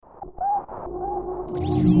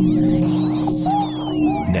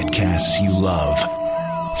Netcasts you love.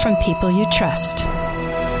 From people you trust.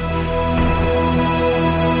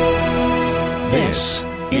 This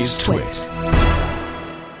is Twit.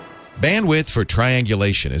 Bandwidth for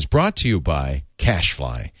Triangulation is brought to you by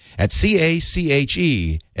Cashfly at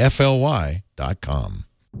CACHEFLY.com.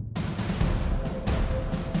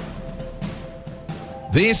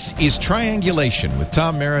 This is Triangulation with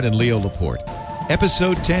Tom Merritt and Leo Laporte.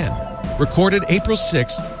 Episode 10, recorded April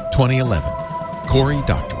 6th, 2011. Cory,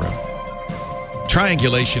 Doctorow.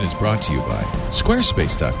 Triangulation is brought to you by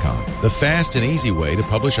Squarespace.com, the fast and easy way to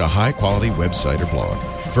publish a high-quality website or blog.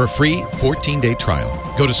 For a free 14-day trial,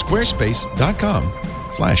 go to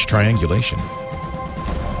squarespace.com/triangulation.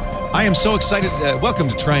 I am so excited. Welcome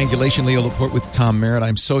to Triangulation, Leo Laporte with Tom Merritt.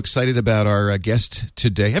 I'm so excited about our guest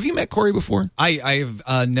today. Have you met Cory before? I've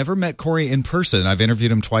never met Cory in person. I've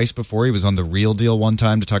interviewed him twice before. He was on The Real Deal one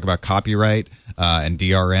time to talk about copyright and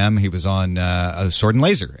DRM. He was on Sword and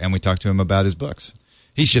Laser, and we talked to him about his books.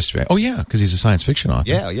 He's just, oh yeah, because he's a science fiction author.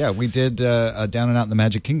 Yeah. We did Down and Out in the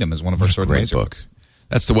Magic Kingdom as one of our Sword and Laser books.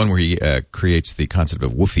 That's the one where he creates the concept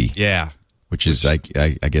of woofy. Yeah. Which is, I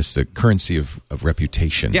guess, the currency of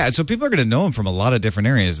reputation. Yeah, so people are going to know him from a lot of different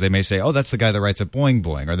areas. They may say, oh, that's the guy that writes at Boing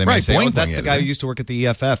Boing. Or they may say, Boing that's Boing the guy who used to work at the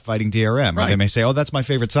EFF fighting DRM. Right. Or they may say, oh, that's my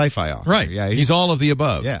favorite sci-fi author. Right. Yeah, he's all of the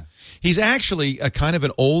above. Yeah. He's actually a kind of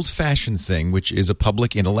an old-fashioned thing, which is a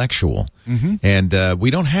public intellectual. Mm-hmm. And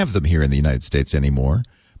we don't have them here in the United States anymore.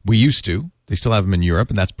 We used to. They still have him in Europe,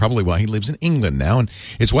 and that's probably why he lives in England now. And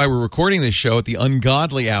it's why we're recording this show at the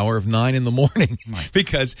ungodly hour of 9 in the morning,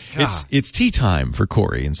 because it's tea time for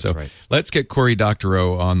Cory. And so let's get Cory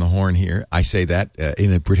Doctorow on the horn here. I say that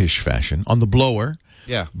in a British fashion, on the blower.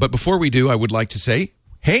 Yeah. But before we do, I would like to say,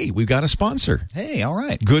 hey, we've got a sponsor. Hey, all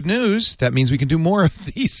right. Good news. That means we can do more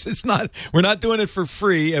of these. We're not doing it for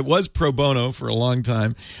free. It was pro bono for a long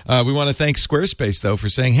time. We want to thank Squarespace, though, for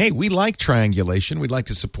saying, hey, we like Triangulation. We'd like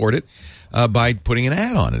to support it by putting an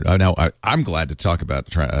ad on it. Now, I'm glad to talk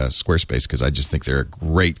about Squarespace because I just think they're a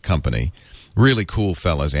great company. Really cool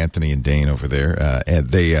fellas, Anthony and Dane over there. And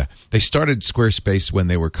they started Squarespace when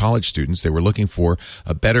they were college students. They were looking for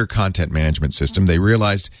a better content management system. They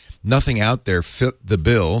realized nothing out there fit the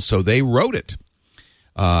bill, so they wrote it.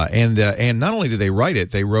 And not only did they write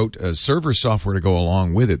it, they wrote server software to go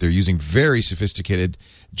along with it. They're using very sophisticated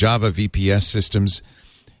Java VPS systems.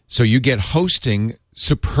 So you get hosting,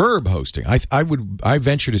 superb hosting. I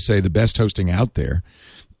venture to say the best hosting out there.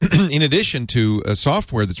 In addition to a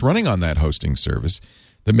software that's running on that hosting service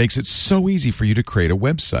that makes it so easy for you to create a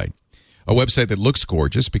website that looks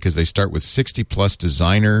gorgeous because they start with 60-plus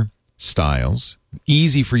designer styles,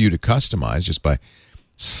 easy for you to customize just by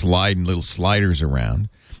sliding little sliders around.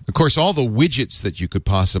 Of course, all the widgets that you could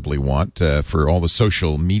possibly want for all the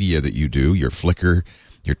social media that you do, your Flickr,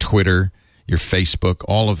 your Twitter, your Facebook,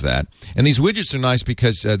 all of that. And these widgets are nice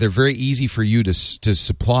because they're very easy for you to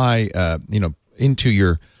supply, into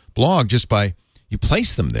your blog just by you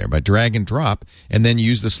place them there by drag and drop and then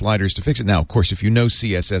use the sliders to fix it. Now, of course, if you know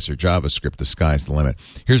CSS or JavaScript, the sky's the limit.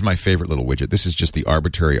 Here's my favorite little widget. This is just the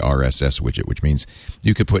arbitrary RSS widget, which means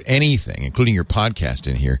you could put anything, including your podcast,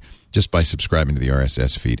 in here just by subscribing to the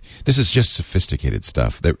RSS feed. This is just sophisticated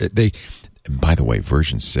stuff. By the way,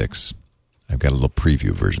 version 6, I've got a little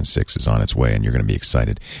preview. Version 6 is on its way, and you're going to be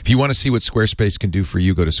excited. If you want to see what Squarespace can do for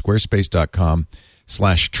you, go to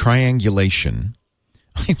squarespace.com/triangulation.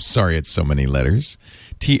 I'm sorry, it's so many letters.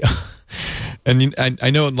 And I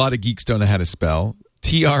know a lot of geeks don't know how to spell.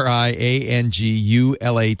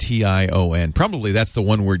 Triangulation. Probably that's the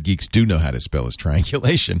one word geeks do know how to spell is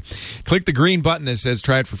triangulation. Click the green button that says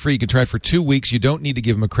try it for free. You can try it for 2 weeks. You don't need to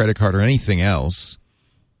give them a credit card or anything else.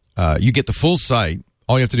 You get the full site.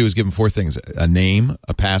 All you have to do is give them 4 things: a name,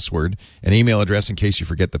 a password, an email address in case you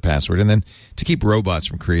forget the password. And then to keep robots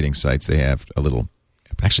from creating sites, they have a little...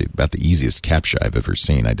 Actually, about the easiest CAPTCHA I've ever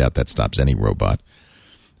seen. I doubt that stops any robot.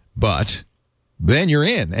 But then you're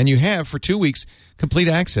in, and you have, for 2 weeks, complete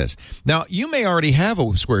access. Now, you may already have a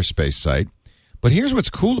Squarespace site, but here's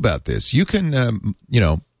what's cool about this. You can,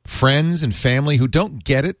 friends and family who don't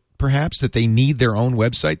get it, perhaps, that they need their own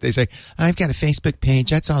website. They say, I've got a Facebook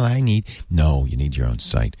page. That's all I need. No, you need your own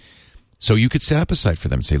site. So you could set up a site for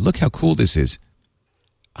them and say, look how cool this is.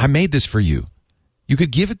 I made this for you. You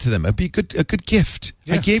could give it to them. It'd be a good gift.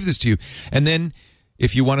 Yeah. I gave this to you. And then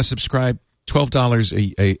if you want to subscribe,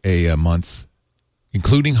 $12 a month,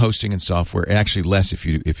 including hosting and software, actually less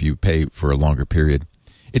if you pay for a longer period.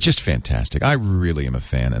 It's just fantastic. I really am a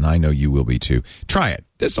fan, and I know you will be too. Try it.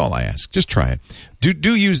 That's all I ask. Just try it.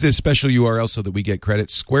 Do use this special URL so that we get credit.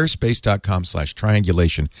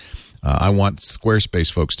 Squarespace.com/triangulation. I want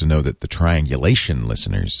Squarespace folks to know that the Triangulation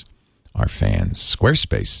listeners are fans.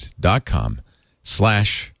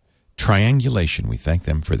 Squarespace.com/triangulation. We thank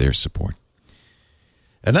them for their support.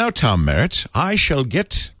 And now, Tom Merritt, I shall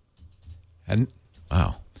get... And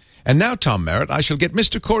now, Tom Merritt, I shall get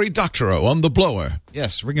Mr. Cory Doctorow on the blower.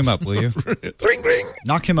 Yes, ring him up, will you? Ring, ring.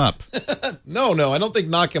 Knock him up. No, I don't think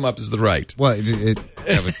knock him up is the right. Well,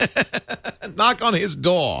 Knock on his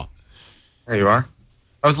door. There you are.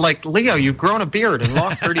 I was like, Leo, you've grown a beard and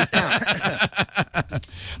lost 30 pounds.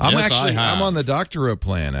 I'm on the Doctorow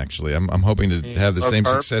plan, actually. I'm hoping to have the same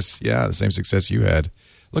success. Yeah, the same success you had.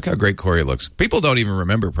 Look how great Cory looks. People don't even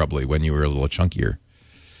remember probably when you were a little chunkier.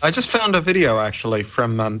 I just found a video, actually,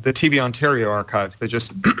 from the TV Ontario archives. They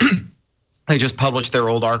just they just published their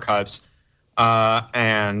old archives. There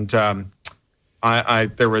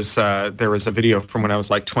was a video from when I was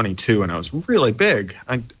like 22 and I was really big.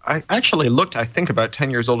 I actually looked, I think, about 10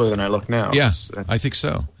 years older than I look now. Yeah, I think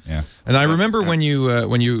so. Yeah. And I remember when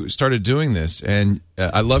you started doing this, and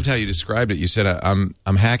I loved how you described it. You said, I'm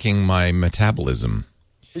hacking my metabolism.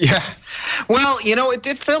 Yeah. Well, it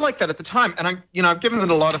did feel like that at the time. And I've given it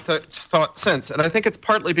a lot of thought since. And I think it's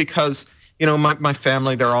partly because, my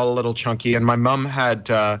family, they're all a little chunky. And my mom had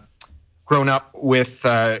grown up with,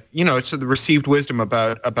 the received wisdom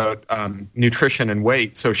about nutrition and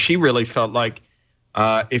weight. So she really felt like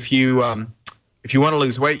if you want to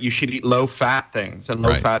lose weight, you should eat low-fat things. And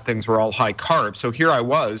low-fat things were all high carb. So here I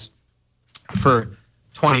was for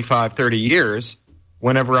 25, 30 years.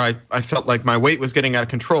 Whenever I felt like my weight was getting out of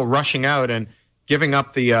control, rushing out and giving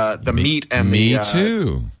up the meat and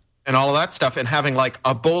too, and all of that stuff, and having like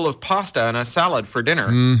a bowl of pasta and a salad for dinner.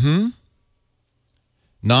 Mm-hmm.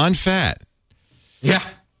 Non-fat. Yeah.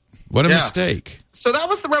 What a mistake. So that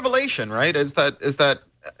was the revelation, right? Is that and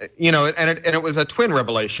it was a twin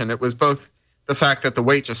revelation. It was both the fact that the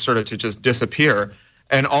weight just started to just disappear,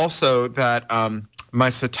 and also that my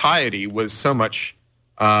satiety was so much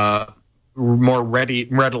more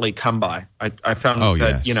readily come by. I found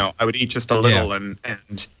that I would eat just a little and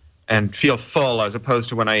feel full, as opposed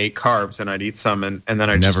to when I ate carbs and I'd eat some and then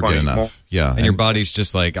I'd never just want get to eat enough. more. Yeah, and your body's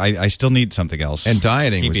just like, I still need something else. And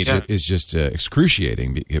dieting is just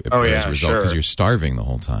excruciating as a result, because you're starving the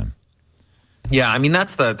whole time. Yeah, I mean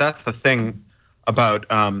that's the thing about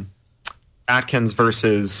Atkins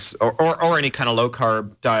versus or any kind of low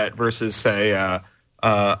carb diet versus say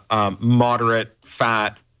moderate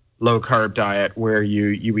fat low carb diet where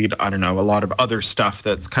you eat, I don't know, a lot of other stuff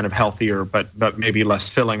that's kind of healthier but maybe less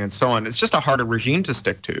filling and so on. It's just a harder regime to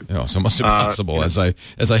stick to. It's almost impossible, as I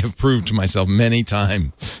have proved to myself many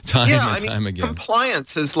time again.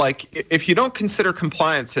 Compliance is like, if you don't consider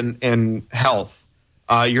compliance in health,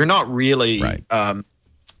 you're not really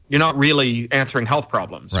answering health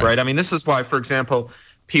problems, right? I mean, this is why, for example,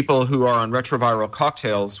 people who are on retroviral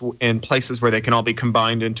cocktails in places where they can all be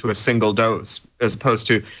combined into a single dose, as opposed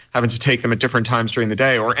to having to take them at different times during the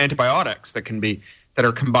day, or antibiotics that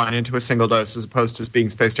are combined into a single dose as opposed to being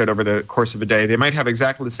spaced out over the course of a day. They might have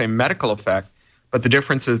exactly the same medical effect, but the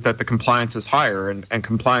difference is that the compliance is higher, and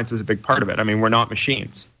compliance is a big part of it. I mean, we're not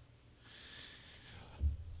machines.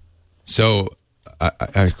 So,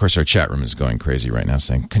 of course, our chat room is going crazy right now,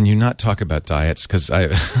 saying, "Can you not talk about diets?" Because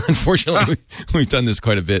unfortunately, we've done this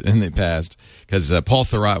quite a bit in the past. Because Paul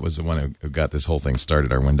Thurrott was the one who got this whole thing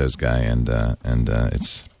started, our Windows guy, and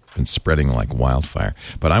it's been spreading like wildfire.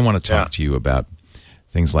 But I want to talk to you about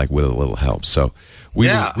things like with a little help. So we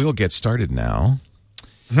will get started now.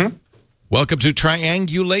 Mm-hmm. Welcome to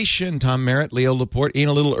Triangulation. Tom Merritt, Leo Laporte, in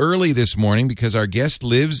a little early this morning because our guest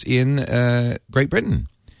lives in Great Britain.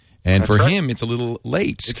 And for him, it's a little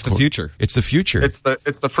late. It's the future. It's the future. It's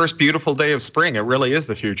the first beautiful day of spring. It really is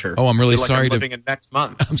the future. Oh, I'm really sorry I'm living in next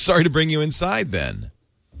month. I'm sorry to bring you inside then.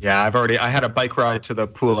 Yeah, I had a bike ride to the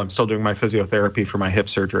pool. I'm still doing my physiotherapy for my hip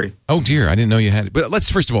surgery. Oh dear, I didn't know you had it. But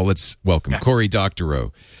let's welcome Cory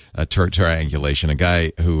Doctorow, Triangulation, a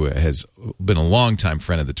guy who has been a longtime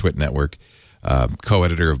friend of the Twit Network,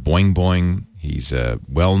 co-editor of Boing Boing. He's a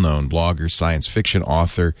well-known blogger, science fiction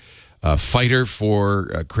author, fighter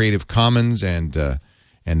for Creative Commons and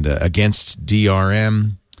against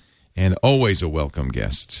DRM, and always a welcome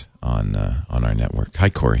guest on our network. Hi,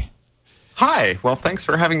 Cory. Hi. Well, thanks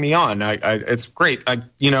for having me on. It's great.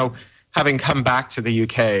 Having come back to the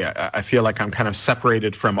UK, I feel like I'm kind of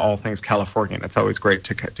separated from all things Californian. It's always great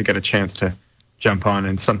to get a chance to jump on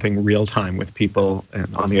in something real time with people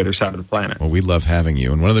on the other side of the planet. Well, we love having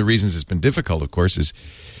you, and one of the reasons it's been difficult, of course, is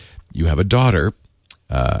you have a daughter.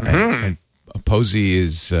 And Posey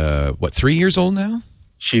is, 3 years old now?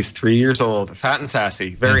 She's 3 years old, fat and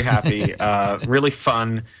sassy, very happy, really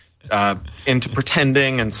fun, into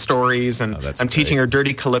pretending and stories. And I'm teaching her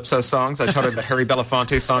dirty calypso songs. I taught her the Harry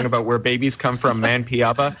Belafonte song about where babies come from, Man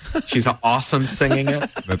Piaba. She's awesome singing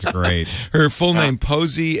it. That's great. Her full name,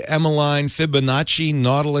 Posey Emmeline Fibonacci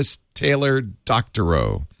Nautilus Taylor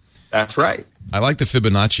Doctorow. That's right. I like the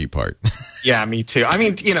Fibonacci part. Yeah, me too. I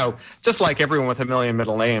mean, just like everyone with a million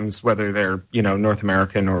middle names, whether they're, North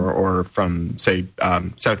American or from, say,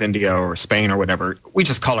 South India or Spain or whatever, we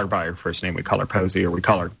just call her by her first name. We call her Posey, or we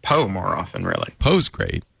call her Poe more often, really. Poe's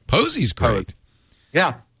great. Posey's great. Posey.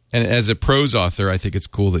 Yeah. And as a prose author, I think it's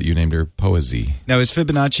cool that you named her Poesy. Now, is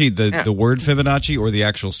Fibonacci the word Fibonacci or the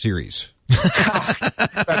actual series?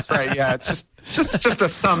 That's right. Yeah, it's just a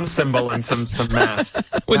sum symbol and some math.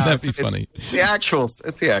 Wouldn't that be funny? It's the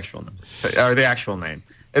actual name, or the actual name.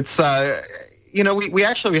 It's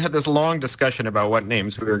we had this long discussion about what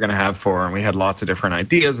names we were going to have for her, and we had lots of different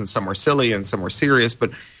ideas, and some were silly and some were serious.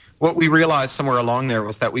 But what we realized somewhere along there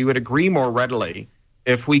was that we would agree more readily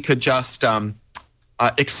if we could just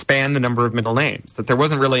expand the number of middle names, that there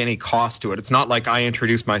wasn't really any cost to it. It's not like I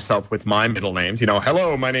introduce myself with my middle names.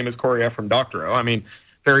 Hello, my name is Cory from Doctorow. I mean,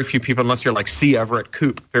 very few people, unless you're like C. Everett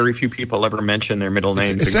Koop, very few people ever mention their middle names.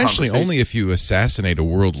 It's essentially only if you assassinate a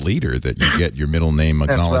world leader that you get your middle name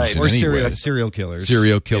acknowledged. Right. In Or any way. serial killers.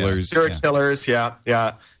 Serial killers. Serial killers, yeah.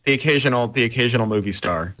 The occasional movie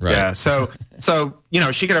star. Right. Yeah. So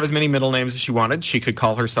she could have as many middle names as she wanted. She could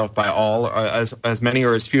call herself by all, as many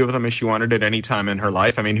or as few of them as she wanted at any time in her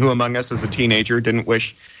life. I mean, who among us as a teenager didn't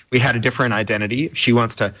wish we had a different identity? If she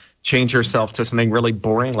wants to change herself to something really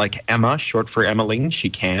boring like Emma, short for Emmeline, she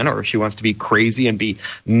can. Or if she wants to be crazy and be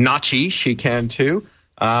Nachi, she can too.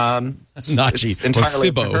 Nachi it's entirely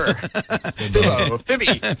or Fibbo.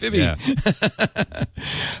 Fibby. Yeah.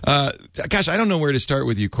 Gosh, I don't know where to start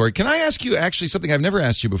with you, Cory. Can I ask you actually something I've never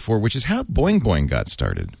asked you before, which is how Boing Boing got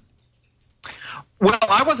started? Well,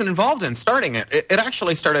 I wasn't involved in starting it. It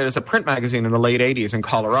actually started as a print magazine in the late 80s in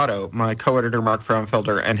Colorado. My co-editor, Mark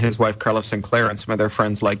Frauenfelder, and his wife, Carla Sinclair, and some of their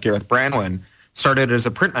friends like Gareth Branwyn started it as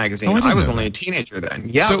a print magazine. I was only a teenager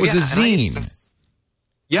then. Yeah, so it was a zine.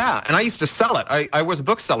 And I used to sell it. I was a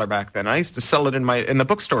bookseller back then. I used to sell it in the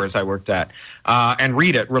bookstores I worked at and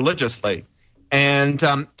read it religiously. And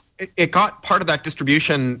it got part of that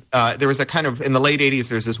distribution. There was a kind of, in the late 80s,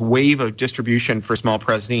 there's this wave of distribution for small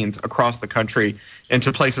press zines across the country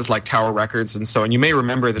into places like Tower Records and so on. You may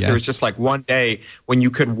remember that there was just like one day when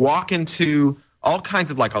you could walk into all kinds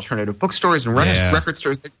of like alternative bookstores and record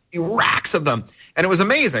stores, there'd be racks of them. And it was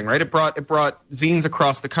amazing, right? It brought zines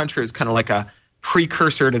across the country. It was kind of like a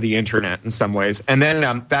precursor to the internet in some ways. And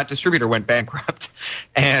then that distributor went bankrupt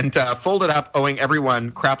and folded up, owing everyone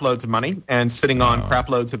crap loads of money and sitting on crap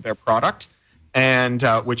loads of their product, and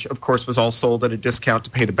which of course was all sold at a discount to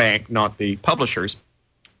pay the bank, not the publishers.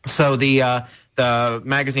 So the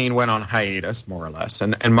magazine went on hiatus, more or less.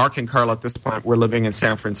 And Mark and Carl at this point were living in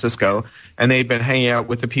San Francisco, and they'd been hanging out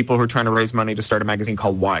with the people who were trying to raise money to start a magazine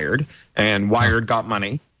called Wired, and Wired got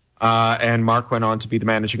money. And Mark went on to be the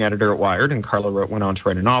managing editor at Wired, and Carla went on to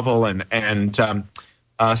write a novel. And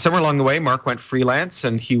somewhere along the way, Mark went freelance,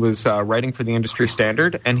 and he was writing for the Industry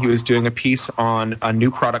Standard, and he was doing a piece on a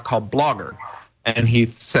new product called Blogger. And he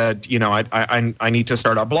said, I need to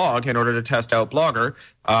start a blog in order to test out Blogger.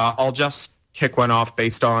 I'll just kick one off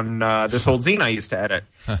based on this old zine I used to edit.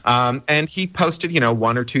 And he posted,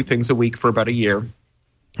 one or two things a week for about a year.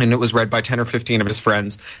 And it was read by 10 or 15 of his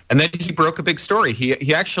friends. And then he broke a big story.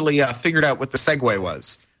 He actually figured out what the segue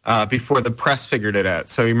was before the press figured it out.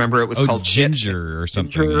 So you remember it was called Ginger or something.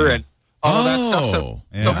 Ginger and all of that stuff. So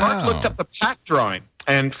yeah. Mark looked up the patent drawing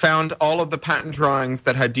and found all of the patent drawings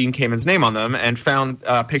that had Dean Kamen's name on them, and found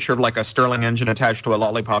a picture of like a Stirling engine attached to a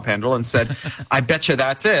lollipop handle, and said, I bet you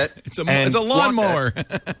that's it. It's a lawnmower.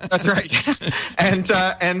 That's right. And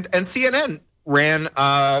CNN ran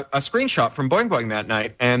a screenshot from Boing Boing that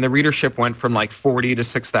night, and the readership went from like 40 to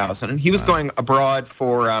 6,000. And he was going abroad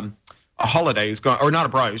for a holiday. He was going, or not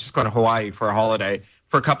abroad, he was just going to Hawaii for a holiday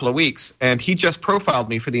for a couple of weeks. And he just profiled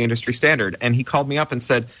me for the Industry Standard. And he called me up and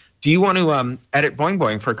said, do you want to edit Boing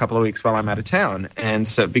Boing for a couple of weeks while I'm out of town? And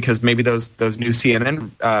so, because maybe those new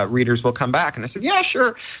CNN readers will come back. And I said, yeah,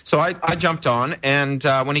 sure. So I jumped on, and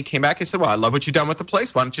when he came back, he said, well, I love what you've done with the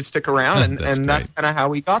place. Why don't you stick around? And that's kind of how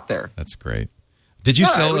we got there. That's great. Did you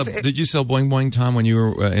sell Boing Boing, Tom, when you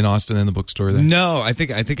were in Austin in the bookstore there? No, I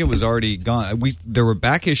think it was already gone. There were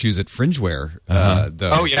back issues at Fringeware.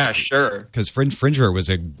 Oh yeah, sure. Because Fringeware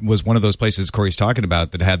was one of those places Cory's talking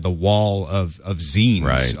about that had the wall of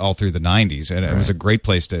zines all through the 90s, and it was a great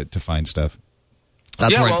place to find stuff.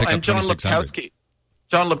 That's where I well, pick up and John 2600.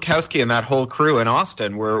 Lipkowski and that whole crew in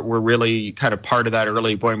Austin were really kind of part of that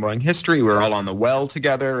early Boing Boing history. We were all on the well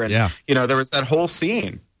together, and there was that whole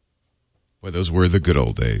scene. Boy, those were the good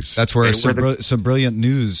old days. That's where some Brilliant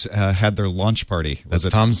News had their launch party. That's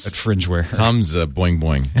Tom's at Fringewear. Tom's Boing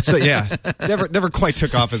Boing. So yeah, never quite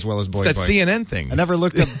took off as well as Boing It's that Boing. CNN thing. I never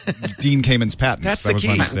looked up Dean Kamen's patents. That was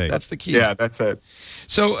my key. mistake. That's the key. Yeah, that's it.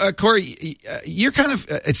 So, Cory, you're kind of,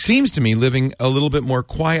 it seems to me, living a little bit more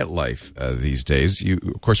quiet life these days. You,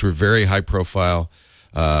 of course, were very high profile,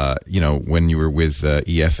 when you were with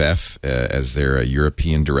EFF as their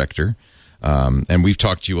European director. And we've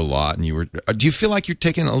talked to you a lot. And do you feel like you're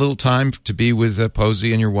taking a little time to be with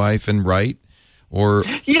Posey and your wife and write? Or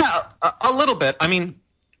Yeah, a little bit. I mean,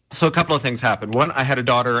 so a couple of things happened. One, I had a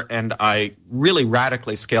daughter, and I really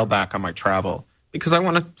radically scaled back on my travel because I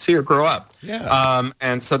want to see her grow up. Yeah.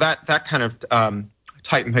 And so that kind of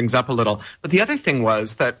tightened things up a little. But the other thing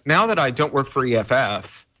was that now that I don't work for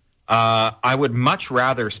EFF, I would much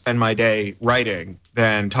rather spend my day writing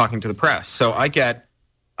than talking to the press. So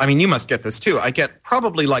you must get this too. I get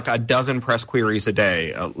probably like a dozen press queries a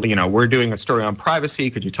day. We're doing a story on privacy.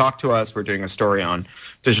 Could you talk to us? We're doing a story on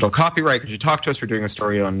digital copyright. Could you talk to us? We're doing a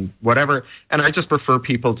story on whatever. And I just refer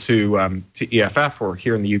people to EFF or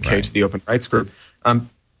here in the UK to the Open Rights Group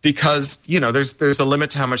because there's a limit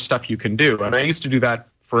to how much stuff you can do. And I used to do that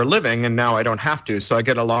for a living, and now I don't have to. So I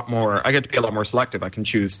get to be a lot more selective. I can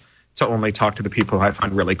choose to only talk to the people who I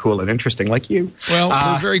find really cool and interesting, like you. Well,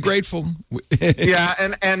 we're very grateful.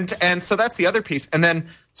 Yeah, and so that's the other piece. And then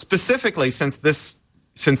specifically since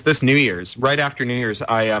this New Year's, right after New Year's,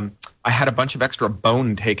 I had a bunch of extra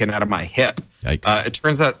bone taken out of my hip. Yikes. It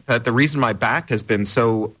turns out that the reason my back has been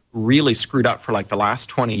so really screwed up for like the last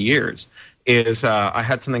 20 years is I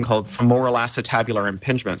had something called femoral acetabular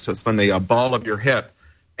impingement. So it's when the ball of your hip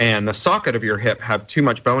and the socket of your hip have too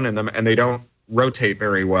much bone in them, and they don't rotate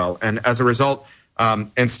very well, and as a result,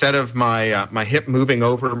 instead of my hip moving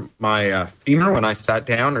over my femur when I sat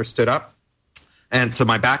down or stood up, and so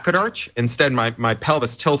my back could arch, instead my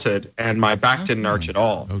pelvis tilted and my back didn't arch at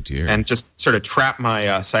all. Oh dear! And just sort of trapped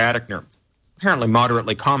my sciatic nerve. It's apparently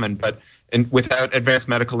moderately common, but without advanced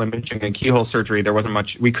medical imaging and keyhole surgery, there wasn't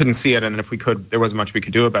much we couldn't see it, and if we could, there wasn't much we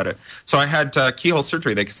could do about it. So I had keyhole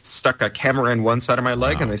surgery. They stuck a camera in one side of my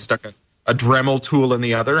leg, and they stuck a Dremel tool in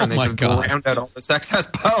the other, and they just ground out all this excess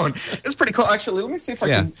bone. It's pretty cool. Actually, let me see if I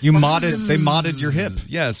can. They modded your hip.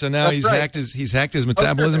 Yeah, so now he's hacked his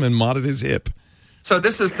metabolism and modded his hip. So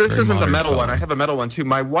this isn't the metal fellow. one. I have a metal one too.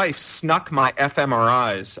 My wife snuck my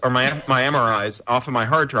fMRIs or my MRIs off of my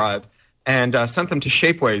hard drive and sent them to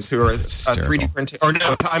Shapeways, who are a 3D printing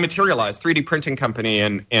I Materialize 3D printing company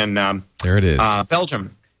in there it is.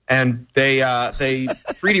 Belgium. And they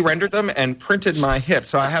 3D rendered them and printed my hip.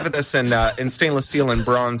 So I have this in stainless steel and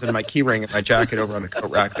bronze in my keyring and my jacket over on the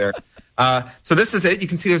coat rack there. So this is it. You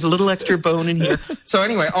can see there's a little extra bone in here. So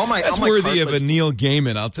anyway, that's worthy of a Neil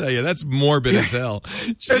Gaiman, I'll tell you. That's morbid as hell.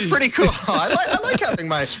 It's pretty cool. I like having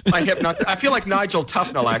my hip not. I feel like Nigel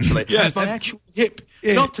Tufnell actually. Yes. It's my actual hip,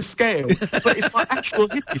 not to scale, but it's my actual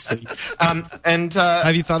hip. You see.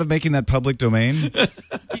 Have you thought of making that public domain?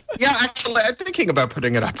 Yeah, actually, I'm thinking about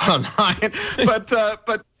putting it up online, but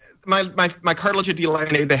my cartilage had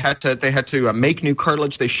delaminated. They had to make new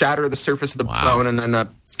cartilage. They shatter the surface of the bone, and then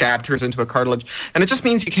scab turns into a cartilage. And it just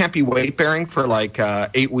means you can't be weight bearing for like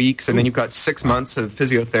 8 weeks, and then you've got 6 months of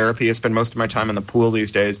physiotherapy. I spend most of my time in the pool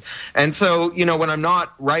these days, and so when I'm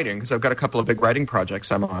not writing, because I've got a couple of big writing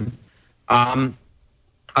projects I'm on.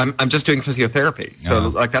 I'm just doing physiotherapy. So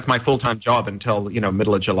like that's my full-time job until,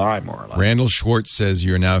 middle of July, more or less. Randall Schwartz says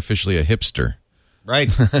you're now officially a hipster. Right.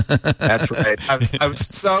 That's right. I was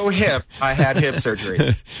so hip, I had hip surgery.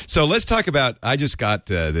 So let's talk about, I just got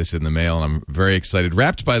this in the mail, and I'm very excited.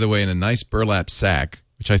 Wrapped, by the way, in a nice burlap sack,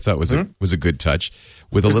 which I thought was a good touch.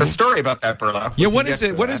 There's a story about that burlap. Yeah, what is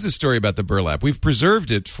it? What is the story about the burlap? We've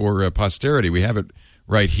preserved it for posterity. We have it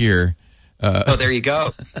right here. There you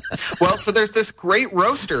go. Well, so there's this great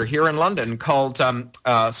roaster here in London called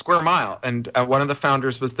Square Mile, and one of the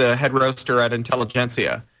founders was the head roaster at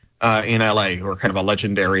Intelligentsia in LA, who are kind of a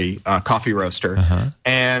legendary coffee roaster.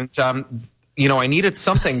 And I needed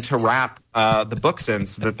something to wrap the books in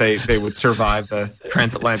so that they would survive the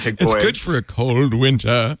transatlantic voyage. It's good for a cold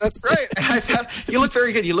winter. That's right. I thought, you look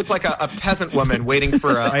very good. You look like a peasant woman waiting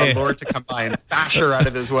for a lord to come by and bash her out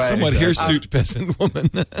of his way. Somewhat hirsute peasant woman.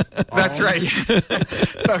 That's right.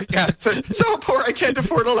 So poor I can't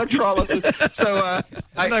afford electrolysis. So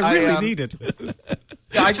I really need it.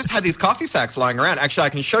 Yeah, I just had these coffee sacks lying around. Actually, I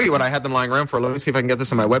can show you what I had them lying around for. Let me see if I can get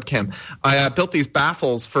this on my webcam. I built these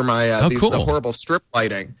baffles for my the horrible strip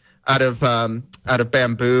lighting. out of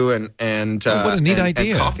bamboo and what a neat and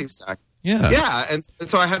idea. coffee sack. Yeah. And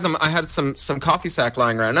so I had some coffee sack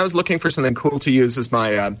lying around. And I was looking for something cool to use as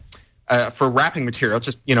my for wrapping material,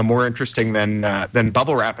 just more interesting than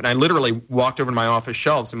bubble wrap. And I literally walked over to my office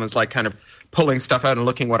shelves and was like kind of pulling stuff out and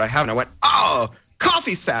looking what I have. And I went, oh,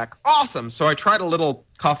 coffee sack, awesome! So I tried a little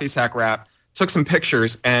coffee sack wrap, took some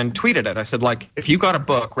pictures, and tweeted it. I said, like, if you got a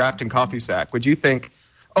book wrapped in coffee sack, would you think,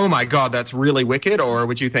 oh my God, that's really wicked? Or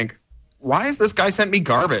would you think, why has this guy sent me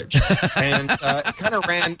garbage? And it kind of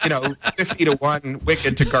ran, 50 to 1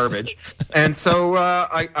 wicked to garbage. And so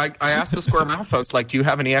I asked the Square Mile folks, like, do you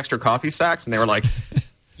have any extra coffee sacks? And they were like,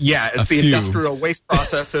 yeah, it's the industrial waste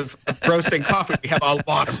process of roasting coffee. We have a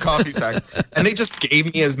lot of coffee sacks. And they just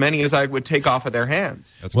gave me as many as I would take off of their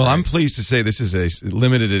hands. Well, I'm pleased to say this is a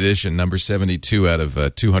limited edition, number 72 out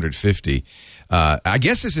of 250. I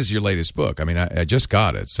guess this is your latest book. I mean, I just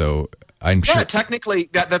got it, so I'm sure. Yeah, technically,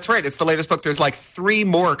 that's right. It's the latest book. There's like 3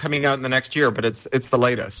 more coming out in the next year, but it's the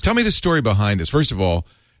latest. Tell me the story behind this. First of all,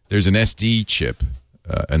 there's an SD chip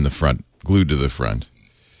in the front, glued to the front.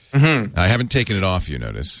 Mm-hmm. I haven't taken it off, you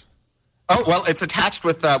notice. Oh, well, it's attached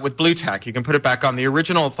with blue tack. You can put it back on. The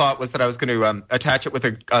original thought was that I was going to attach it with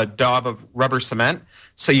a daub of rubber cement,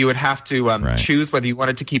 so you would have to choose whether you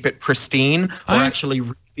wanted to keep it pristine or actually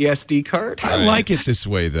read the SD card. I like it this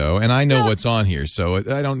way, though, and I know what's on here, so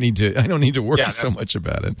I don't need to worry so much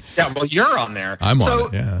about it. Yeah, well, you're on there. I'm on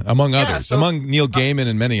it, yeah, among others, among Neil Gaiman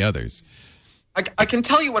and many others. I can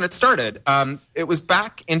tell you when it started. It was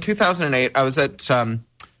back in 2008. I was at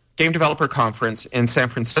Game Developer Conference in San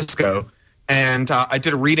Francisco, and I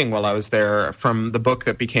did a reading while I was there from the book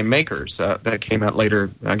that became Makers that came out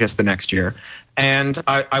later, I guess the next year. And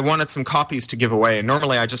I wanted some copies to give away. And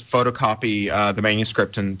normally I just photocopy the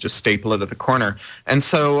manuscript and just staple it at the corner. And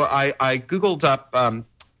so I Googled up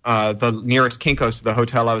the nearest Kinko's to the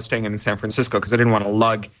hotel I was staying in San Francisco because I didn't want to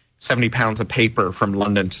lug 70 pounds of paper from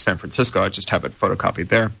London to San Francisco. I'd just have it photocopied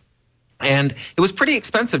there. And it was pretty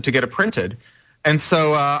expensive to get it printed. And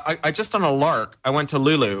so I just on a lark, I went to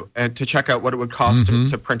Lulu to check out what it would cost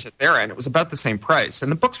to print it there, and it was about the same price. And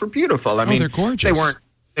the books were beautiful. I mean, they're gorgeous.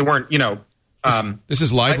 They weren't. This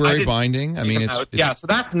is library binding. I mean, it's yeah. So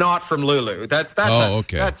that's not from Lulu. That's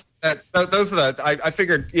okay. Those are the. I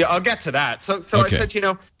figured. Yeah, I'll get to that. So okay. I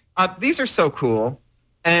said, these are so cool,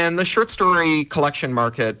 and the short story collection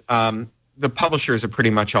market. The publishers are pretty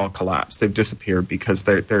much all collapsed. They've disappeared because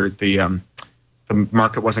the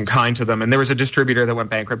market wasn't kind to them, and there was a distributor that went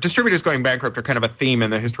bankrupt. Distributors going bankrupt are kind of a theme in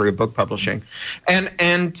the history of book publishing. And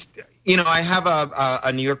I have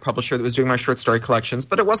a New York publisher that was doing my short story collections,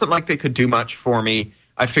 but it wasn't like they could do much for me.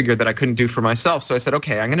 I figured that I couldn't do for myself, so I said,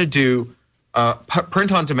 okay, I'm going to do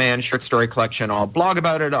print-on-demand short story collection. I'll blog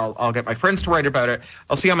about it. I'll get my friends to write about it.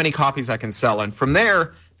 I'll see how many copies I can sell. And from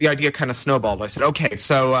there, the idea kind of snowballed. I said, okay,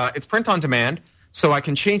 so it's print-on-demand. So I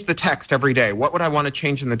can change the text every day. What would I want to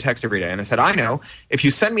change in the text every day? And I said, I know. If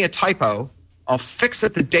you send me a typo, I'll fix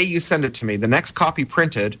it the day you send it to me. The next copy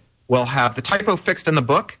printed will have the typo fixed in the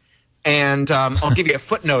book, and I'll give you a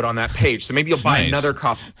footnote on that page. So maybe you'll buy another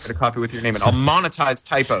copy, get a copy with your name in. I'll monetize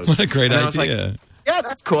typos. What a great idea. I was like, yeah,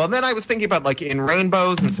 that's cool. And then I was thinking about like in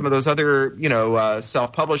Rainbows and some of those other,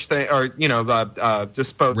 self-published things, or,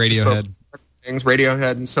 just Radiohead things,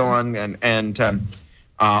 Radiohead and so on. And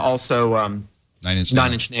also... Nine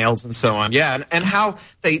Inch Nails and so on. Yeah, and how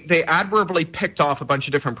they admirably picked off a bunch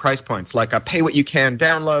of different price points, like a pay what you can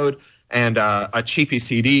download and a cheapy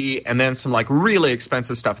CD, and then some like really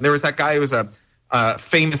expensive stuff. And there was that guy who was a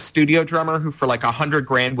famous studio drummer who for like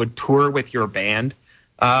 $100,000 would tour with your band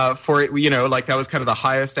for it. Like that was kind of the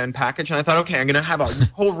highest end package. And I thought, okay, I'm going to have a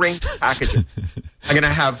whole range of packages. I'm going to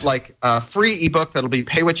have like a free ebook that'll be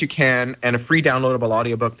pay what you can, and a free downloadable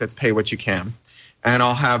audiobook that's pay what you can. And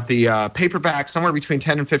I'll have the paperback somewhere between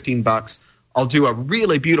 $10 and $15. I'll do a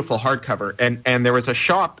really beautiful hardcover. And there was a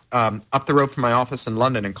shop up the road from my office in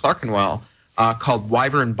London in Clerkenwell called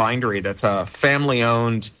Wyvern Bindery. That's a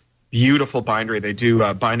family-owned, beautiful bindery. They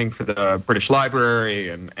do binding for the British Library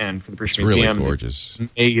and for the British Museum. Really gorgeous.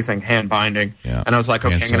 Amazing hand binding. Yeah. And I was like,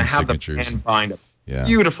 okay, I'm going to have the hand bind a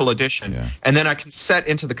beautiful edition. Yeah. And then I can set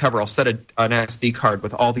into the cover. I'll set an SD card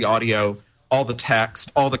with all the audio, all the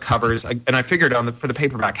text, all the covers, and I figured for the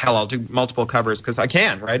paperback, hell, I'll do multiple covers because I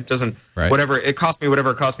can, right? It doesn't whatever it costs me,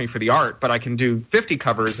 whatever it costs me for the art, but I can do 50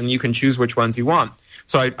 covers, and you can choose which ones you want.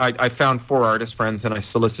 So I found 4 artist friends, and I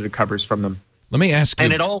solicited covers from them. Let me ask you.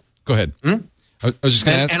 And it all. Go ahead. I was just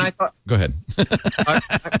going to ask. And I thought. Go ahead.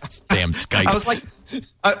 Damn Skype. I was like,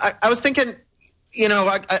 I was thinking,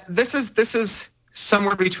 this is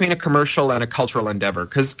somewhere between a commercial and a cultural endeavor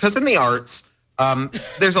because in the arts.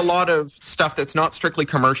 there's a lot of stuff that's not strictly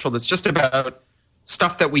commercial, that's just about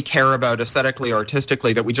stuff that we care about aesthetically or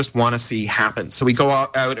artistically that we just want to see happen. So we go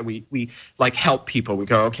out and we like help people. We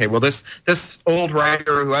go, okay, well, this old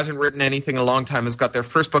writer who hasn't written anything in a long time has got their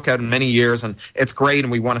first book out in many years, and it's great,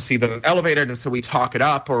 and we want to see them elevated, and so we talk it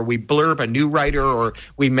up, or we blurb a new writer, or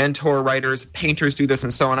we mentor writers. Painters do this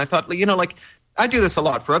and so on. I thought, like, I do this a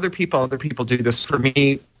lot for other people do this for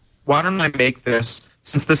me. Why don't I make this,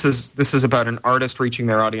 since this is about an artist reaching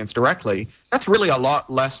their audience directly, that's really a lot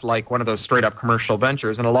less like one of those straight-up commercial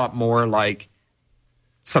ventures and a lot more like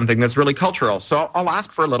something that's really cultural. So I'll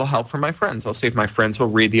ask for a little help from my friends. I'll see if my friends will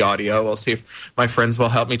read the audio. I'll see if my friends will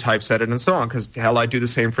help me typeset it and so on, because, hell, I do the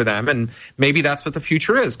same for them. And maybe that's what the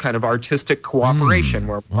future is, kind of artistic cooperation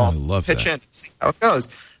where we'll pitch in and see how it goes.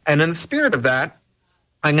 And in the spirit of that,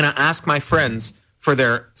 I'm going to ask my friends for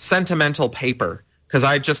their sentimental paper, because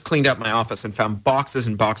I just cleaned up my office and found boxes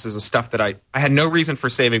and boxes of stuff that I had no reason for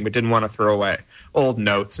saving but didn't want to throw away, old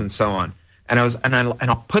notes and so on. And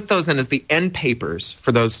I'll put those in as the end papers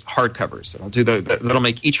for those hardcovers. And I'll do that'll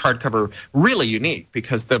make each hardcover really unique,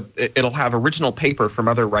 because it'll have original paper from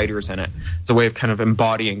other writers in it. It's a way of kind of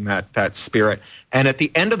embodying that spirit. And at the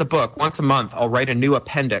end of the book, once a month, I'll write a new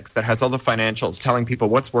appendix that has all the financials, telling people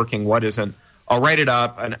what's working, what isn't. I'll write it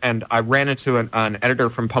up, and I ran into an editor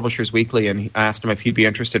from Publishers Weekly, and I asked him if he'd be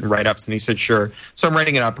interested in write-ups, and he said sure. So I'm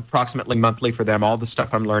writing it up approximately monthly for them, all the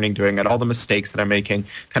stuff I'm learning doing it, all the mistakes that I'm making,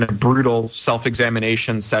 kind of brutal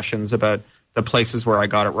self-examination sessions about the places where I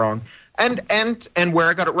got it wrong, and where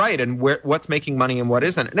I got it right, and what's making money and what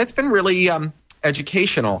isn't. And it's been really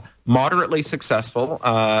educational, moderately successful,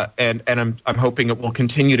 and I'm hoping it will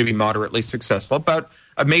continue to be moderately successful. But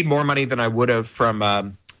I've made more money than I would have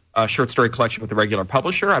from a short story collection with a regular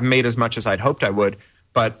publisher. I've made as much as I'd hoped I would,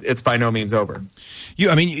 but it's by no means over.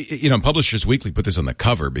 Publishers Weekly put this on the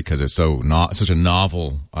cover because it's such a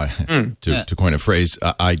novel, to coin a phrase,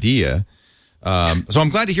 idea. So I'm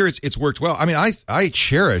glad to hear it's worked well. I mean, I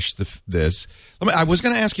cherish this. I was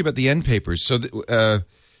going to ask you about the end papers. So,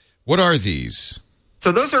 what are these?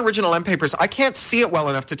 So those are original end papers. I can't see it well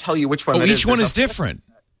enough to tell you which one. Oh, each one is different.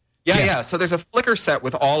 Yeah. So there's a Flickr set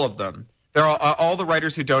with all of them. They're all the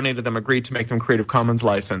writers who donated them agreed to make them Creative Commons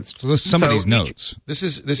licensed. So those somebody's notes.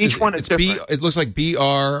 This each one is different. It looks like Bri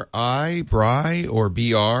or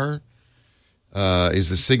BR is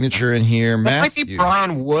the signature in here. That might be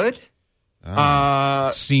Brian Wood.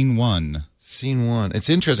 Scene one. It's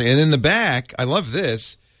interesting. And in the back, I love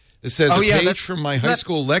this. It says a page from my high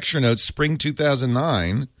school lecture notes, spring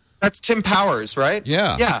 2009. That's Tim Powers, right?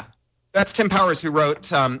 Yeah. Yeah. That's Tim Powers, who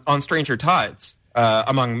wrote On Stranger Tides.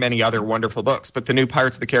 Among many other wonderful books, but the new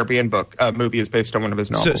Pirates of the Caribbean movie is based on one of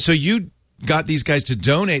his novels. So you got these guys to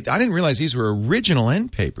donate. I didn't realize these were original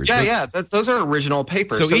end papers. Yeah, those are original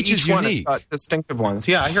papers. So each is one unique. Has got distinctive ones.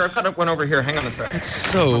 Yeah, here, I've got one over here. Hang on a second. It's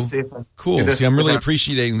so cool. See, I'm really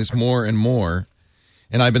appreciating this more and more.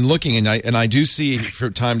 And I've been looking, and I do see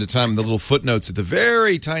from time to time the little footnotes at the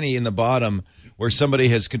very tiny in the bottom where somebody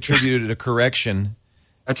has contributed a correction.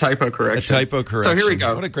 A typo correction. So here we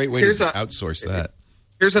go. What a great way to outsource that.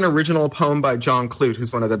 Here's an original poem by John Clute,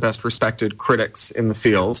 who's one of the best respected critics in the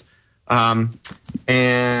field. This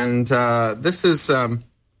is a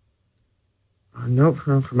note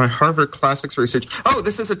from my Harvard Classics research. Oh,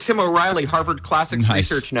 this is a Tim O'Reilly Harvard Classics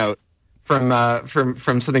research note from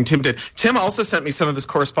something Tim did. Tim also sent me some of his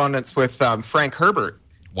correspondence with Frank Herbert.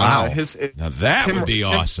 Wow. Now that would be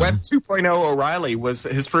awesome. Web 2.0 O'Reilly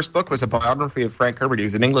his first book was a biography of Frank Herbert. He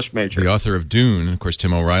was an English major. The author of Dune. Of course,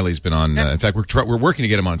 Tim O'Reilly's been on. In fact, we're working to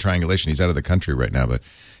get him on Triangulation. He's out of the country right now, but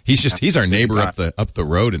he's our neighbor up the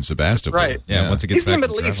road in Sebastopol. That's right. Yeah. Once it gets he's in the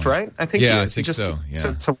Middle East, right? I think. Yeah, he I is. think so.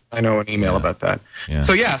 Yeah. So I know an email about that. Yeah.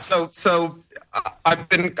 So I've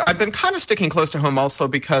been kind of sticking close to home also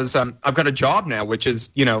because I've got a job now, which is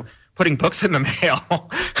putting books in the mail.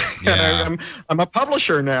 Yeah. I'm a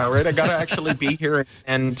publisher now, right? I got to actually be here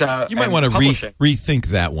and you might want to rethink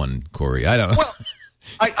that one, Cory. I don't know. Well,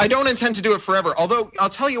 I don't intend to do it forever. Although I'll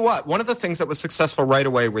tell you what, one of the things that was successful right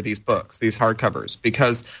away were these books, these hardcovers,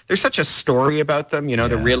 because there's such a story about them.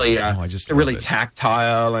 They're really they're really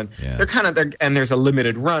tactile, and they're kind of and there's a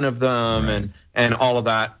limited run of them, and all of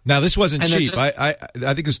that. Now this wasn't cheap. I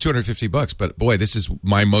think it was $250, but boy, this is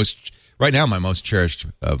my most cherished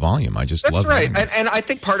volume. I just love it. That's right. And I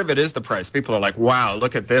think part of it is the price. People are like, wow,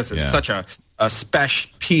 look at this. It's such a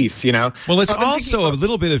special piece, Well, it's also a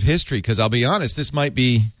little bit of history, because I'll be honest, this might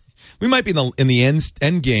be we might be in the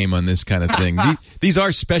end game on this kind of thing. These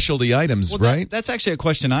are specialty items, right? That's actually a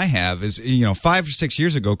question I have. Is 5 or 6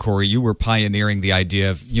 years ago, Cory, you were pioneering the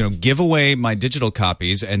idea of give away my digital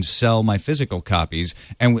copies and sell my physical copies,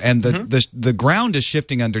 and the ground is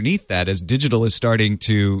shifting underneath that as digital is starting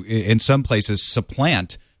to, in some places,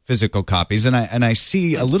 supplant physical copies, and I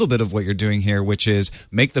see a little bit of what you're doing here, which is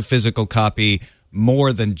make the physical copy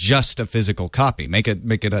more than just a physical copy. Make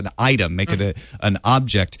it an item, make it an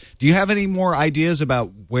object. Do you have any more ideas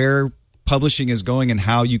about where publishing is going and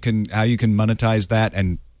how you can monetize that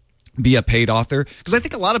and be a paid author? Because I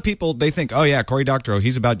think a lot of people, they think, oh yeah, Cory Doctorow,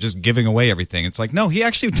 he's about just giving away everything. It's like, no, he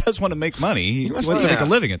actually does want to make money. He wants to make a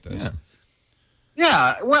living at this.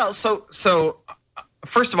 Yeah. Well, so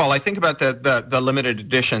first of all, I think about the limited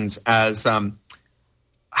editions as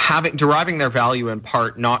deriving their value in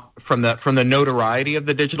part not from the notoriety of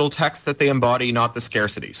the digital text that they embody, not the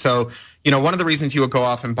scarcity. So, one of the reasons you would go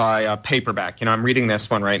off and buy a paperback, I'm reading this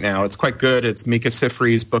one right now. It's quite good. It's Mika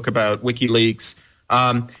Sifry's book about WikiLeaks.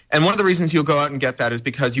 And one of the reasons you'll go out and get that is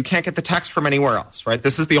because you can't get the text from anywhere else, right?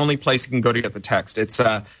 This is the only place you can go to get the text. It's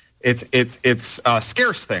a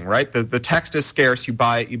scarce thing, right? The text is scarce. You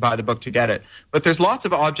buy the book to get it. But there's lots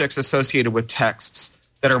of objects associated with texts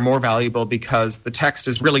that are more valuable because the text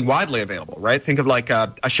is really widely available, right? Think of like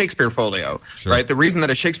a Shakespeare folio, sure. Right? The reason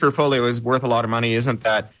that a Shakespeare folio is worth a lot of money isn't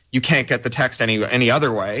that you can't get the text any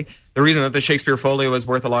other way. The reason that the Shakespeare folio is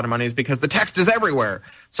worth a lot of money is because the text is everywhere.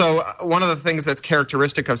 So one of the things that's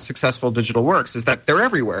characteristic of successful digital works is that they're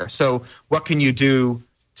everywhere. So what can you do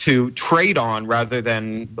to trade on rather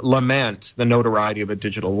than lament the notoriety of a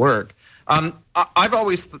digital work? I've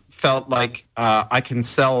always felt like I can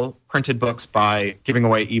sell printed books by giving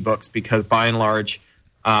away ebooks because, by and large,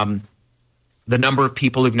 the number of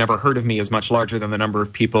people who've never heard of me is much larger than the number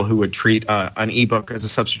of people who would treat an ebook as a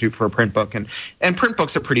substitute for a print book. And print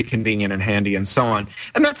books are pretty convenient and handy and so on.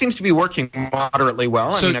 And that seems to be working moderately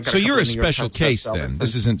well. So you're a special case then.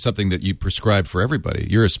 This isn't something that you prescribe for everybody.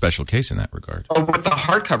 You're a special case in that regard. Oh, with the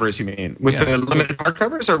hardcovers, you mean? With the limited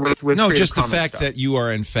hardcovers or with no, Creative just the Commons fact stuff? that you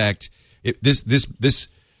are, in fact, this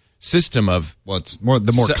system of it's more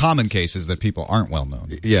common cases that people aren't well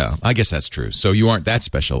known. Yeah, I guess that's true. So you aren't that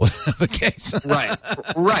special of a case, right?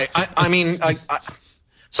 I mean,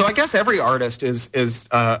 so I guess every artist is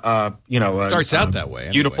starts out that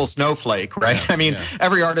way. Beautiful snowflake, right? Yeah, I mean,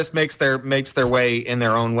 every artist makes their way in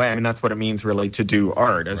their own way. I mean, that's what it means really to do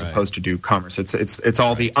art as opposed to do commerce. It's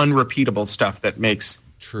all the unrepeatable stuff that makes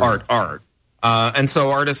art. And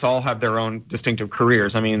so artists all have their own distinctive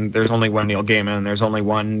careers. I mean, there's only one Neil Gaiman. There's only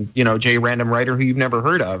one, J. Random writer who you've never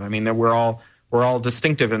heard of. I mean, we're all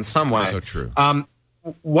distinctive in some way. So true.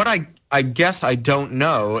 What I guess I don't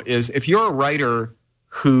know is if you're a writer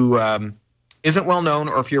who isn't well known,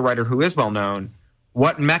 or if you're a writer who is well known,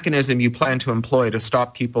 what mechanism you plan to employ to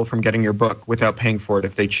stop people from getting your book without paying for it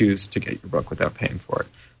if they choose to get your book without paying for it.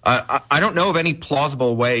 I don't know of any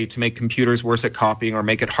plausible way to make computers worse at copying or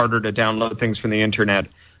make it harder to download things from the internet.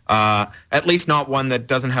 At least not one that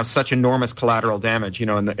doesn't have such enormous collateral damage.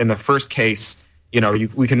 In the first case,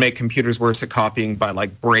 we can make computers worse at copying by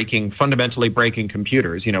fundamentally breaking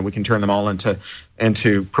computers. We can turn them all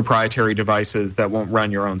into proprietary devices that won't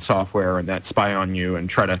run your own software and that spy on you and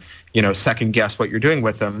try to second guess what you're doing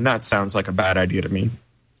with them. And that sounds like a bad idea to me.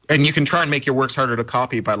 And you can try and make your works harder to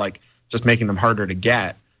copy by just making them harder to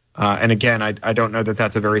get. And again, I don't know that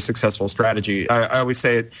that's a very successful strategy. I always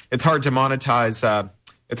say it's hard to monetize.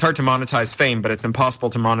 It's hard to monetize fame, but it's impossible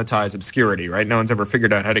to monetize obscurity. Right? No one's ever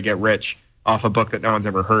figured out how to get rich off a book that no one's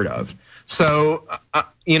ever heard of. So,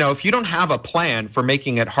 if you don't have a plan for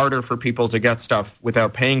making it harder for people to get stuff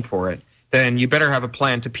without paying for it, then you better have a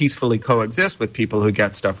plan to peacefully coexist with people who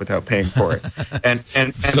get stuff without paying for it.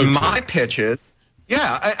 And So my pitch is,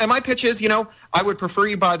 I would prefer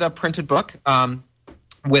you buy the printed book.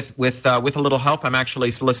 With a little help, I'm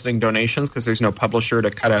actually soliciting donations because there's no publisher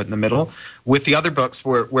to cut out in the middle. With the other books,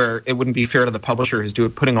 where it wouldn't be fair to the publisher who's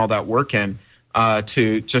putting all that work in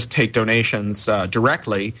to just take donations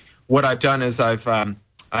directly. What I've done is I've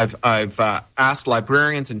asked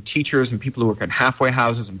librarians and teachers and people who work in halfway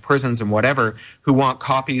houses and prisons and whatever who want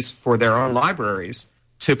copies for their own libraries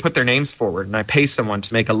to put their names forward, and I pay someone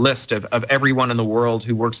to make a list of everyone in the world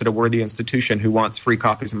who works at a worthy institution who wants free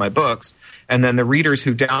copies of my books, and then the readers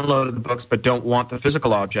who downloaded the books but don't want the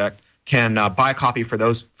physical object can buy a copy for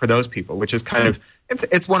those people, which is kind of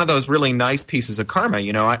it's one of those really nice pieces of karma.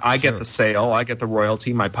 I get the sale, I get the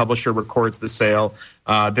royalty, my publisher records the sale,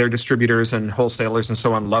 their distributors and wholesalers and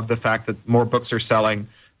so on love the fact that more books are selling.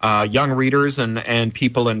 Young readers and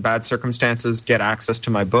people in bad circumstances get access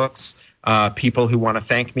to my books. People who want to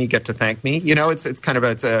thank me get to thank me. You know, it's kind of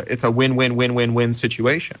it's a win-win-win-win-win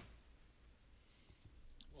situation.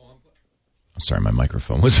 Sorry, my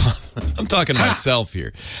microphone was on. I'm talking to myself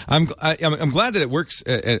here. I'm glad that it works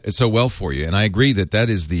so well for you, and I agree that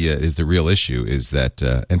is the real issue. Is that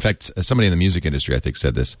in fact somebody in the music industry I think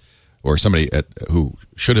said this, or somebody who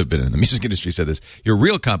should have been in the music industry said this. Your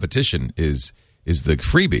real competition is the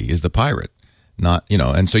freebie, is the pirate, not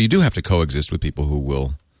and so you do have to coexist with people who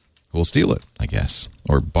will steal it, I guess,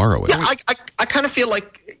 or borrow it. Yeah, I kind of feel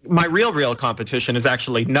like my real competition is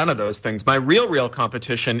actually none of those things. My real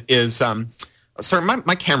competition is sorry,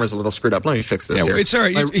 my camera's a little screwed up. Let me fix this here. It's all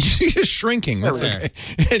right. You're just shrinking. That's okay.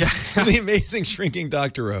 It's the amazing shrinking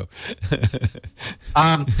Doctorow.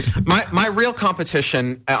 My real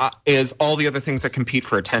competition is all the other things that compete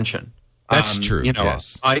for attention. That's true.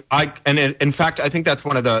 Yes. In fact, I think that's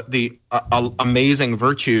one of the amazing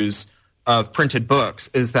virtues of printed books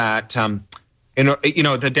is that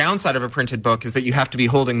the downside of a printed book is that you have to be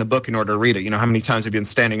holding the book in order to read it. You know, how many times have you been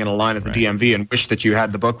standing in a line at the DMV and wished that you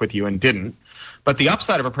had the book with you and didn't? But the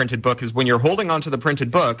upside of a printed book is when you're holding onto the printed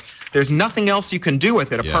book, there's nothing else you can do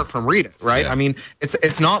with it apart from read it, right? Yeah. I mean,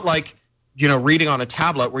 it's not like reading on a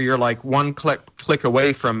tablet where you're like one click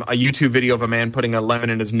away from a YouTube video of a man putting a lemon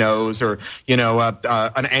in his nose, or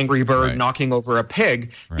an angry bird knocking over a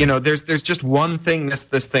pig. Right. There's just one thing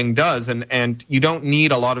this thing does, and you don't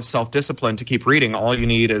need a lot of self-discipline to keep reading. All you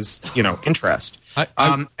need is interest.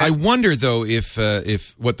 I wonder though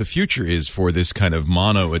if what the future is for this kind of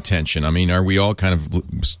mono attention. I mean, are we all kind of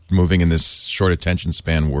moving in this short attention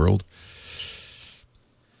span world?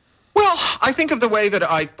 Well, I think of the way that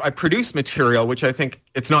I produce material, which I think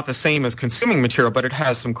it's not the same as consuming material, but it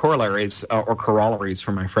has some corollaries or corollaries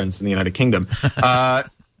for my friends in the United Kingdom.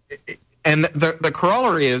 And the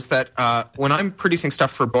corollary is that when I'm producing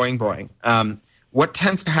stuff for Boing Boing, what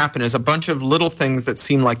tends to happen is a bunch of little things that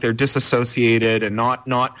seem like they're disassociated and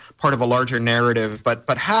not part of a larger narrative,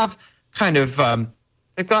 but have kind of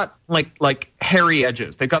they've got like hairy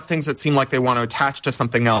edges. They've got things that seem like they want to attach to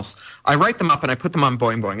something else. I write them up and I put them on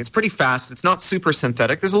Boing Boing. It's pretty fast. It's not super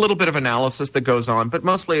synthetic. There's a little bit of analysis that goes on, but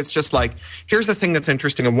mostly it's just like, here's the thing that's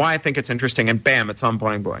interesting and why I think it's interesting, and bam, it's on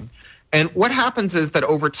Boing Boing. And what happens is that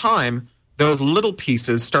over time, those little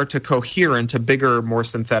pieces start to cohere into bigger, more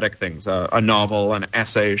synthetic things, a novel, an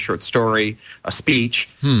essay, a short story, a speech.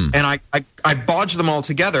 And I bodge them all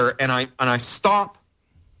together, and I stop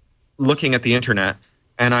looking at the internet,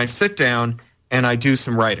 and I sit down and I do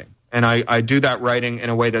some writing. And I do that writing in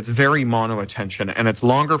a way that's very mono-attention, and it's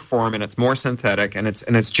longer form, and it's more synthetic, and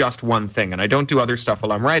it's just one thing. And I don't do other stuff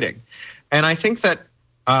while I'm writing. And I think that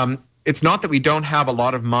it's not that we don't have a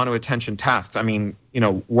lot of mono-attention tasks. I mean,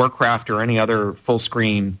 Warcraft or any other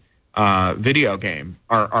full-screen video game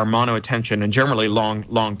are mono-attention and generally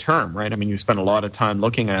long-term, right? I mean, you spend a lot of time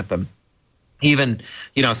looking at them. Even,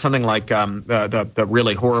 something like the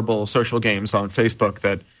really horrible social games on Facebook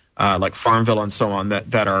that like Farmville and so on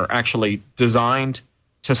that are actually designed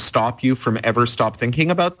to stop you from ever stop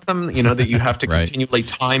thinking about them, that you have to continually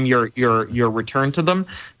time your return to them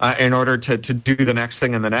in order to do the next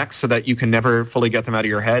thing and the next, so that you can never fully get them out of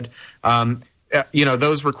your head.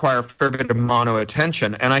 Those require a fair bit of mono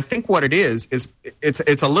attention. And I think what it is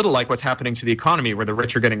it's a little like what's happening to the economy, where the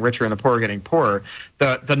rich are getting richer and the poor are getting poorer.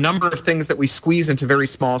 The number of things that we squeeze into very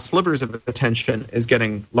small slivers of attention is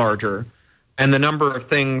getting larger, and the number of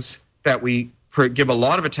things that we give a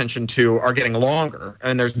lot of attention to are getting longer,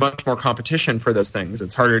 and there's much more competition for those things.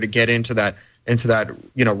 It's harder to get into that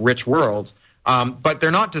rich world, but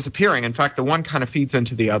they're not disappearing. In fact, the one kind of feeds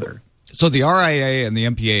into the other. So the RIAA and the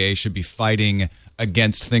MPAA should be fighting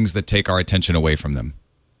against things that take our attention away from them.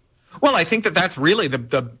 Well, I think that's really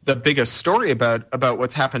the biggest story about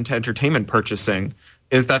what's happened to entertainment purchasing,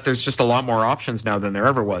 is that there's just a lot more options now than there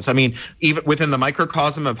ever was. I mean, even within the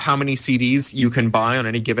microcosm of how many CDs you can buy on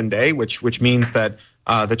any given day, which means that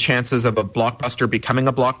the chances of a blockbuster becoming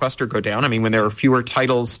a blockbuster go down. I mean, when there are fewer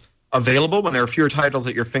titles available, when there are fewer titles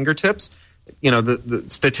at your fingertips,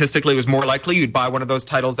 statistically it was more likely you'd buy one of those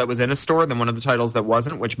titles that was in a store than one of the titles that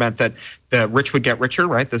wasn't, which meant that the rich would get richer,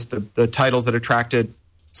 right? The titles that attracted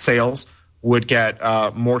sales would get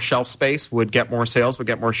more shelf space, would get more sales, would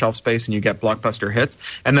get more shelf space, and you get blockbuster hits.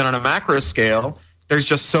 And then on a macro scale, there's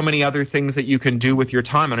just so many other things that you can do with your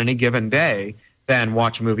time on any given day than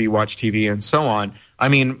watch a movie, watch TV, and so on. I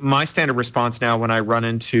mean, my standard response now when I run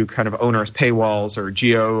into kind of onerous paywalls or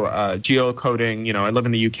geocoding, I live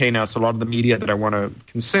in the UK now, so a lot of the media that I want to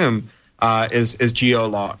consume is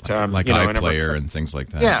geo-locked. Like iPlayer and things like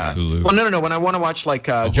that. Yeah. Hulu. Well, no. When I want to watch like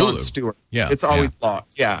Jon Stewart, it's always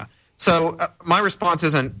blocked. Yeah. So my response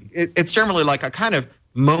isn't. It's generally like I kind of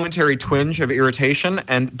momentary twinge of irritation,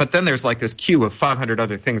 but then there's like this queue of 500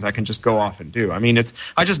 other things I can just go off and do. I mean,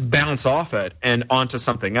 I just bounce off it and onto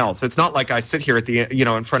something else. It's not like I sit here at the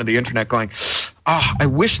in front of the internet going, I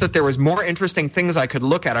wish that there was more interesting things I could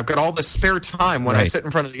look at. I've got all this spare time when I sit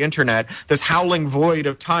in front of the internet, this howling void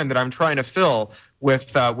of time that I'm trying to fill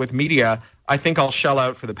with media. I think I'll shell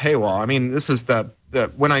out for the paywall. I mean, this is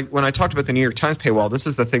when I talked about the New York Times paywall, this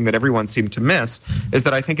is the thing that everyone seemed to miss, is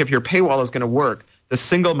that I think if your paywall is going to work, the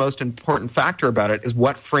single most important factor about it is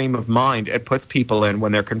what frame of mind it puts people in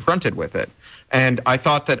when they're confronted with it. And I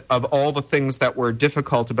thought that of all the things that were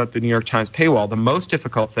difficult about the New York Times paywall, the most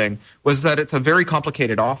difficult thing was that it's a very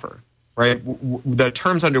complicated offer, right? The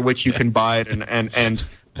terms under which you can buy it and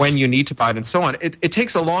when you need to buy it and so on. It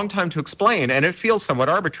takes a long time to explain, and it feels somewhat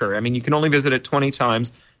arbitrary. I mean, you can only visit it 20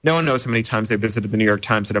 times. No one knows how many times they visited the New York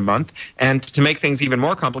Times in a month. And to make things even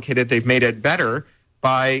more complicated, they've made it better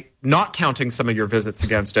by not counting some of your visits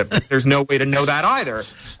against it. There's no way to know that either.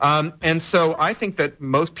 And so I think that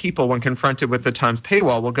most people, when confronted with the Times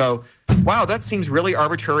paywall, will go, wow, that seems really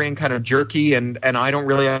arbitrary and kind of jerky, and I don't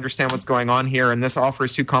really understand what's going on here, and this offer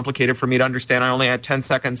is too complicated for me to understand. I only had 10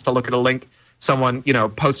 seconds to look at a link someone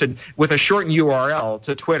posted with a shortened URL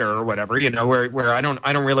to Twitter or whatever, where I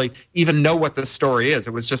don't really even know what this story is.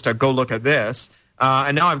 It was just a go look at this.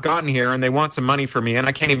 And now I've gotten here and they want some money from me, and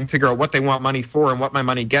I can't even figure out what they want money for and what my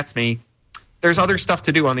money gets me. There's other stuff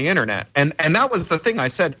to do on the internet. And that was the thing I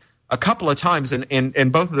said a couple of times in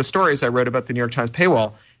both of the stories I wrote about the New York Times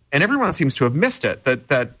paywall. And everyone seems to have missed it,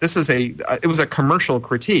 that this is it was a commercial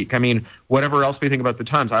critique. I mean, whatever else we think about the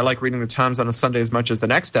Times, I like reading the Times on a Sunday as much as the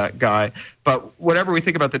next guy, but whatever we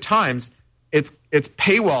think about the Times, its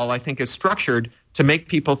paywall, I think, is structured to make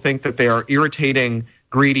people think that they are irritating,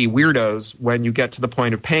 greedy weirdos when you get to the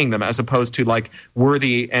point of paying them, as opposed to like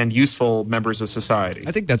worthy and useful members of society.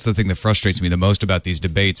 I think that's the thing that frustrates me the most about these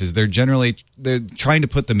debates is they're trying to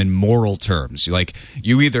put them in moral terms. Like,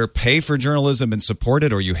 you either pay for journalism and support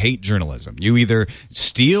it, or you hate journalism. You either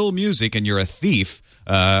steal music and you're a thief,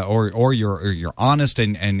 or you're honest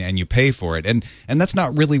and you pay for it, and that's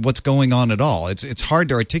not really what's going on at all. It's hard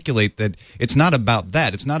to articulate that it's not about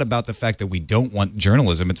that. It's not about the fact that we don't want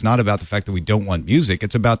journalism. It's not about the fact that we don't want music.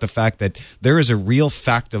 It's about the fact that there is a real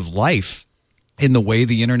fact of life in the way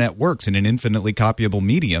the internet works, in an infinitely copyable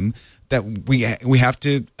medium that we have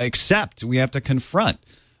to accept. We have to confront.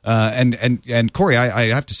 And Cory, I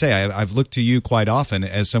have to say, I've looked to you quite often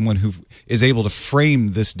as someone who is able to frame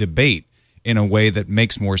this debate in a way that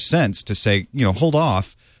makes more sense, to say, hold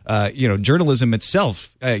off. Journalism itself,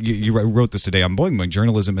 you wrote this today on Boing Boing,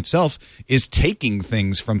 journalism itself is taking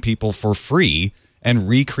things from people for free and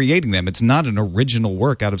recreating them. It's not an original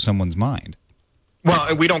work out of someone's mind.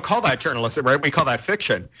 Well, we don't call that journalism, right? We call that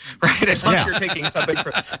fiction, right? Unless you're taking something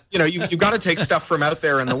from, you've got to take stuff from out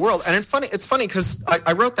there in the world. And it's funny because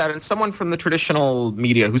I wrote that, and someone from the traditional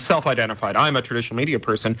media who self-identified, I'm a traditional media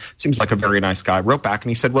person, seems like a very nice guy, wrote back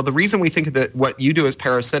and he said, well, the reason we think that what you do is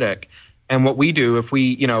parasitic, and what we do if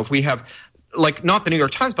we have, like, not the New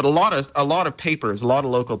York Times, but a lot of papers, a lot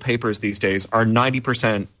of local papers these days are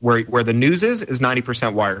 90% where the news is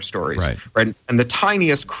 90% wire stories, right? And the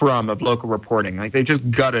tiniest crumb of local reporting, like they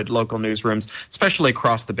just gutted local newsrooms, especially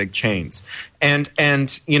across the big chains. And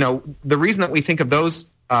the reason that we think of those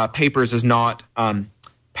papers as not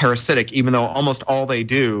parasitic, even though almost all they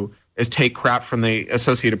do is take crap from the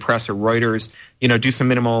Associated Press or Reuters, do some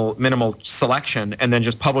minimal selection and then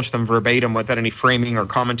just publish them verbatim without any framing or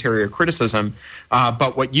commentary or criticism.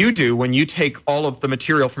 But what you do when you take all of the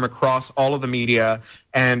material from across all of the media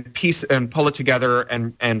and pull it together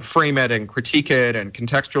and frame it and critique it and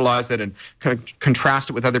contextualize it and contrast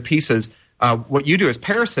it with other pieces, what you do is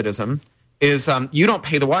parasitism is you don't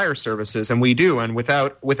pay the wire services, and we do. And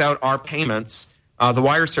without our payments, the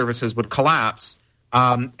wire services would collapse.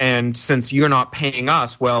 And since you're not paying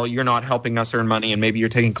us, well, you're not helping us earn money, and maybe you're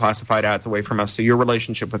taking classified ads away from us, so your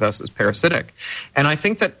relationship with us is parasitic. And I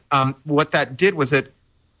think that what that did was it,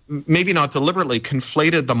 maybe not deliberately,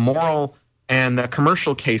 conflated the moral and the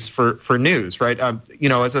commercial case for news, right?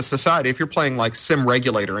 As a society, if you're playing like Sim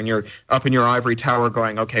Regulator and you're up in your ivory tower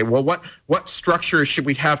going, okay, well, what structure should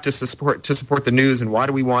we have to support the news, and why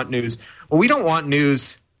do we want news? Well, we don't want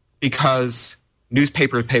news because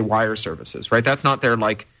newspapers pay wire services, right? That's not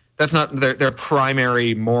their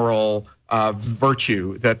primary moral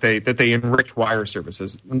virtue that they enrich wire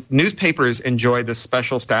services. Newspapers enjoy this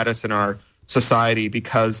special status in our society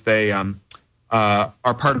because they are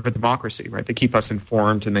part of a democracy, right? They keep us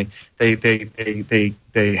informed, and they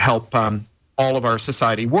help all of our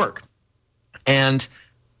society work. And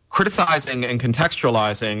criticizing and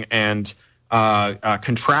contextualizing and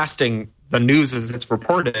contrasting the news as it's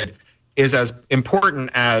reported is as important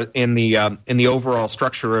as in the overall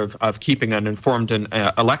structure of keeping an informed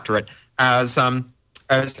electorate as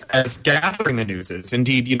gathering the news is.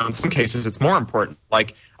 Indeed, in some cases it's more important.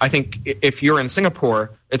 Like, I think if you're in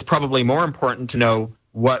Singapore, it's probably more important to know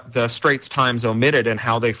what the Straits Times omitted and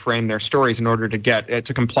how they frame their stories in order to get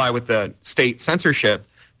to comply with the state censorship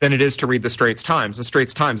than it is to read the Straits Times. The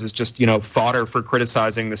Straits Times is just fodder for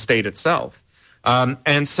criticizing the state itself,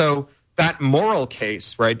 and so that moral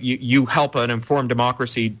case, right? You help an informed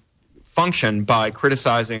democracy function by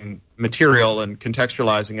criticizing material and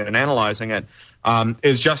contextualizing it and analyzing it,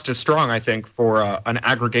 is just as strong, I think, for an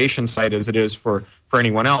aggregation site as it is for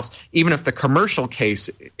anyone else, even if the commercial case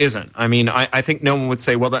isn't. I mean, I think no one would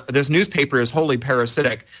say, well, this newspaper is wholly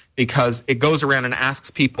parasitic because it goes around and asks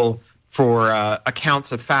people for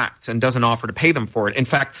accounts of facts and doesn't offer to pay them for it. In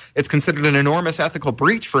fact, it's considered an enormous ethical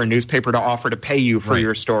breach for a newspaper to offer to pay you for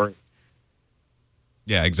your story.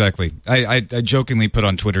 Yeah, exactly. I jokingly put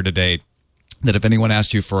on Twitter today that if anyone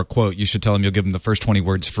asks you for a quote, you should tell them you'll give them the first 20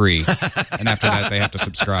 words free. And after that, they have to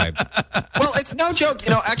subscribe. Well, it's no joke.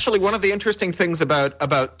 Actually, one of the interesting things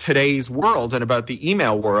about today's world and about the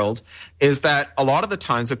email world is that a lot of the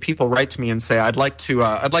times if people write to me and say, I'd like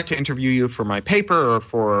to interview you for my paper or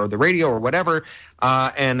for the radio or whatever,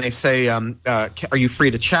 and they say, are you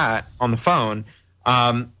free to chat on the phone?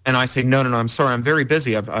 And I say, no, I'm sorry, I'm very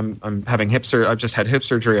busy. I'm having hip surgery. I've just had hip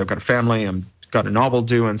surgery. I've got a family. I'm got a novel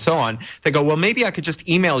due and so on. They go, well, maybe I could just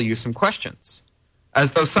email you some questions,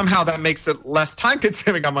 as though somehow that makes it less time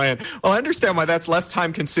consuming on my end. Well, I understand why that's less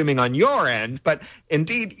time consuming on your end, but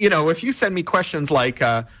indeed, if you send me questions like,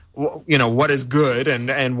 what is good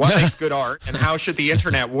and what makes good art and how should the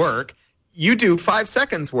internet work, you do 5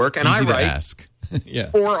 seconds work and Easy I write to ask.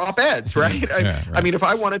 Yeah. 4 op-eds, right? Right. I mean, if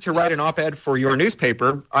I wanted to write an op-ed for your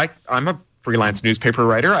newspaper, I'm a freelance newspaper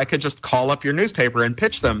writer. I could just call up your newspaper and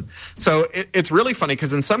pitch them. So it's really funny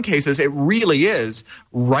because in some cases it really is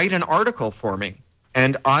write an article for me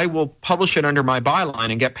and I will publish it under my byline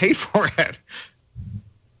and get paid for it.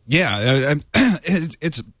 Yeah,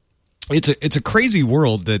 it's a crazy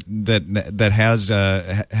world that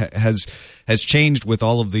has changed with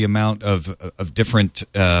all of the amount of different.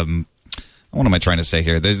 What am I trying to say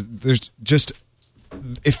here? There's just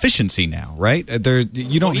efficiency now, right?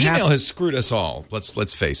 Email has screwed us all.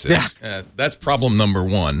 Let's face it. Yeah. That's problem number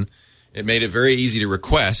one. It made it very easy to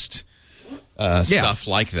request stuff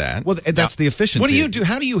like that. Well, that's the efficiency. What do you do?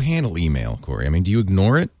 How do you handle email, Cory? I mean, do you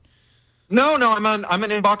ignore it? No, I'm an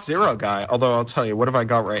inbox zero guy. Although I'll tell you, what have I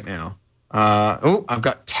got right now? I've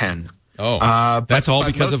got 10. That's all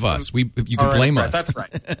because of us. You can blame us.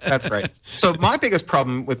 That's right. So my biggest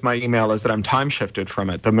problem with my email is that I'm time shifted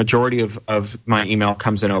from it. The majority of my email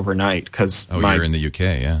comes in overnight because you're in the UK,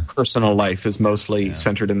 yeah. Personal life is mostly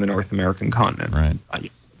centered in the North American continent, right?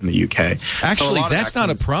 In the UK. Actually, that's not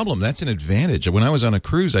a problem. That's an advantage. When I was on a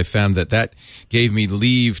cruise, I found that gave me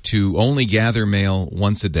leave to only gather mail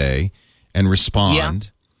once a day and respond. Yeah.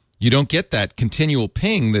 You don't get that continual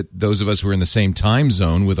ping that those of us who are in the same time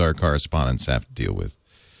zone with our correspondents have to deal with.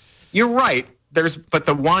 You're right. But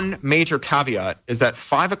the one major caveat is that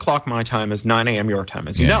 5 o'clock my time is 9 a.m. your time,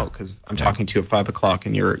 as you know, because I'm talking to you at 5 o'clock,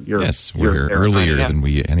 and you're we're earlier than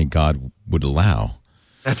any God would allow.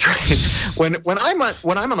 That's right. When I'm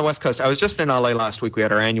on the West Coast, I was just in LA last week. We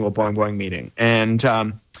had our annual Boing Boing meeting, and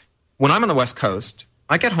when I'm on the West Coast,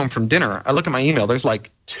 I get home from dinner. I look at my email. There's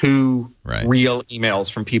like 2 real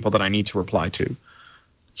emails from people that I need to reply to.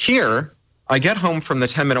 Here, I get home from the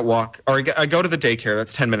 10-minute walk, or I go to the daycare.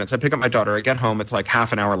 That's 10 minutes. I pick up my daughter. I get home. It's like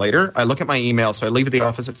half an hour later. I look at my email. So I leave the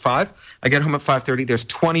office at 5. I get home at 5:30. There's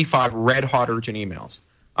 25 red-hot urgent emails.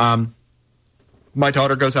 My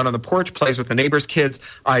daughter goes out on the porch, plays with the neighbor's kids.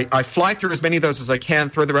 I fly through as many of those as I can,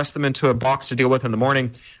 throw the rest of them into a box to deal with in the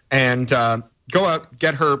morning, and go out,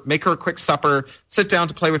 get her, make her a quick supper, sit down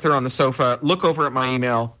to play with her on the sofa, look over at my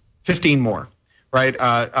email, 15 more, right?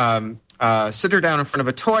 Sit her down in front of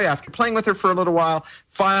a toy after playing with her for a little while,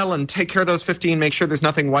 file and take care of those 15, make sure there's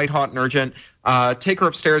nothing white hot and urgent, take her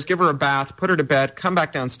upstairs, give her a bath, put her to bed, come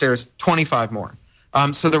back downstairs, 25 more.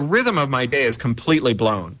 So the rhythm of my day is completely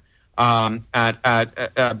blown by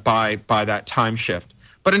that time shift.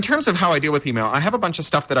 But in terms of how I deal with email, I have a bunch of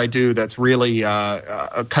stuff that I do that's really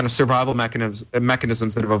kind of survival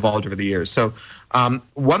mechanisms that have evolved over the years. So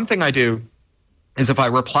one thing I do is if I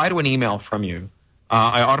reply to an email from you,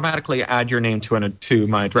 I automatically add your name to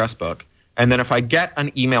my address book. And then if I get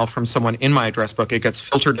an email from someone in my address book, it gets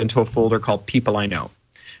filtered into a folder called People I Know.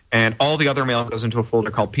 And all the other mail goes into a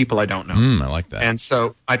folder called People I Don't Know. I like that. And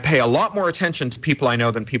so I pay a lot more attention to people I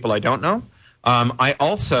know than people I don't know. I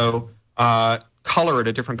also color it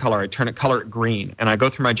a different color. I color it green, and I go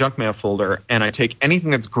through my junk mail folder, and I take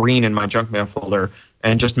anything that's green in my junk mail folder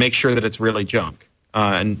and just make sure that it's really junk.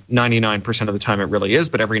 And 99% of the time it really is,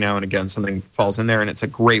 but every now and again something falls in there, and it's a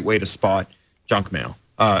great way to spot junk mail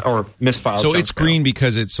or misfiled. So it's green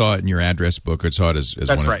because it saw it in your address book, or it saw it as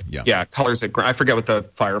that's one right. Of, yeah, colors it green. I forget what the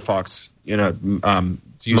Firefox,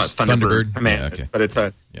 Thunderbird. But it's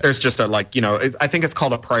there's just a I think it's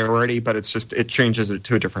called a priority, but it's just it changes it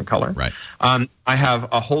to a different color. Right. I have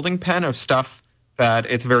a holding pen of stuff that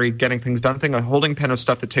it's very getting things done thing. A holding pen of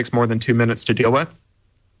stuff that takes more than 2 minutes to deal with.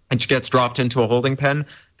 It gets dropped into a holding pen.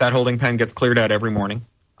 That holding pen gets cleared out every morning.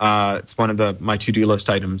 It's one of my to-do list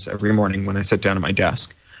items every morning when I sit down at my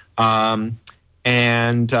desk. And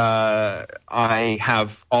I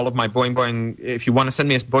have all of my boing boing. If you want to send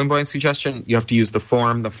me a boing boing suggestion, you have to use the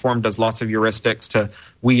form. The form does lots of heuristics to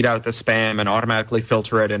weed out the spam and automatically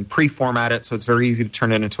filter it and pre-format it, so it's very easy to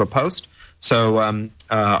turn it into a post. So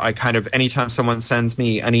I kind of, anytime someone sends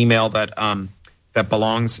me an email that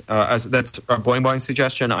belongs that's a boing boing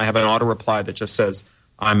suggestion, I have an auto reply that just says,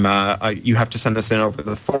 you have to send this in over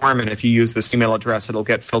the form, and if you use this email address, it'll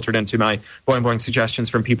get filtered into my boing boing suggestions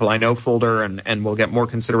from people I know folder, and we'll get more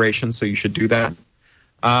consideration, so you should do that.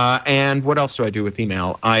 And what else do I do with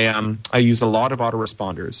email? I use a lot of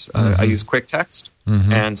autoresponders. I use quick text,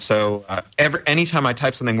 and so anytime I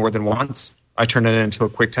type something more than once, I turn it into a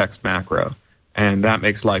quick text macro. And that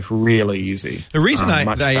makes life really easy. The reason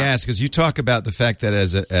I ask is you talk about the fact that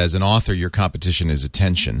as an author, your competition is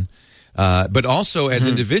attention, but also as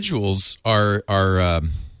individuals, our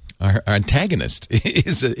antagonist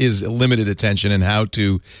is limited attention and how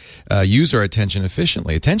to use our attention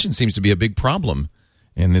efficiently. Attention seems to be a big problem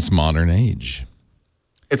in this modern age.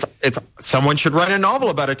 It's someone should write a novel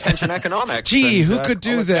about attention economics. Gee, who could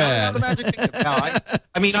do that?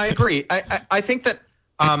 I agree. I think that.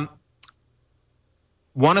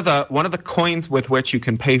 One of the coins with which you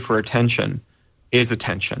can pay for attention is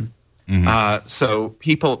attention. So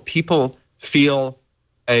people feel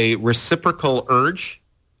a reciprocal urge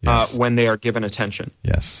when they are given attention.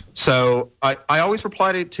 Yes. So I always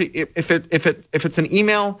reply to if it's an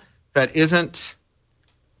email that isn't,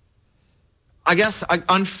 I guess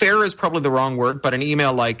unfair is probably the wrong word, but an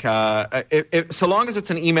email like so long as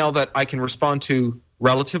it's an email that I can respond to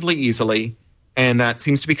relatively easily, and that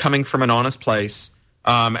seems to be coming from an honest place.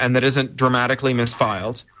 And that isn't dramatically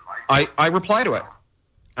misfiled, I reply to it.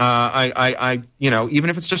 Even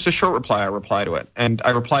if it's just a short reply, I reply to it. And I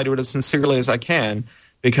reply to it as sincerely as I can,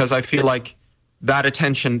 because I feel like that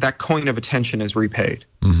attention, that coin of attention, is repaid.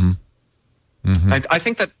 I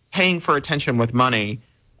think that paying for attention with money,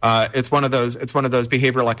 it's one of those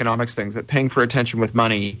behavioral economics things, that paying for attention with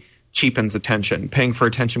money cheapens attention. Paying for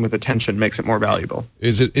attention with attention makes it more valuable.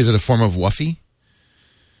 Is it a form of wuffy?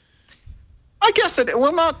 I guess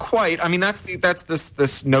not quite. I mean, that's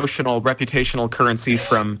this notional reputational currency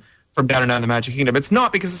from down and down the Magic Kingdom. It's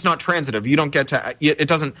not, because it's not transitive. You don't get to. It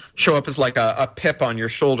doesn't show up as like a pip on your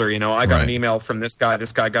shoulder. I got an email from this guy.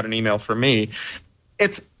 This guy got an email from me.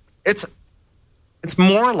 It's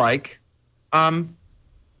more like,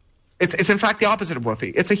 it's in fact the opposite of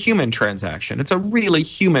woofy. It's a human transaction. It's a really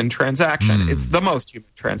human transaction. It's the most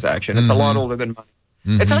human transaction. It's a lot older than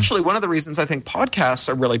money. It's actually one of the reasons I think podcasts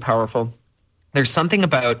are really powerful. There's something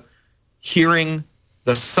about hearing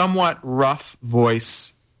the somewhat rough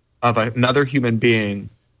voice of another human being,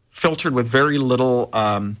 filtered with very little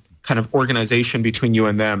kind of organization between you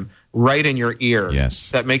and them, right in your ear.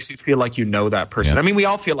 Yes. That makes you feel like you know that person. Yep. I mean, we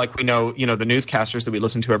all feel like we know, the newscasters that we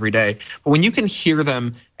listen to every day. But when you can hear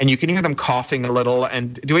them, and you can hear them coughing a little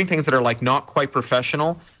and doing things that are like not quite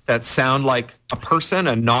professional, that sound like a person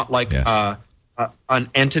and not like an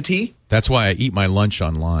entity. That's why I eat my lunch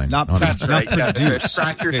online. That's right.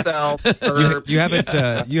 Distract yourself. You haven't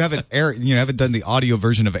done the audio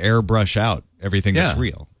version of airbrush out everything that's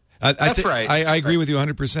real. That's right. I agree with you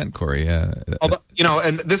 100%, Cory. Although,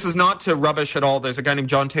 and this is not to rubbish at all. There's a guy named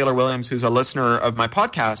John Taylor Williams who's a listener of my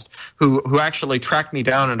podcast who actually tracked me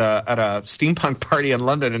down at a steampunk party in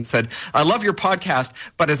London and said, "I love your podcast,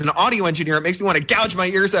 but as an audio engineer, it makes me want to gouge my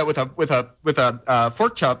ears out with a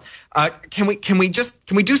fork chop. Can we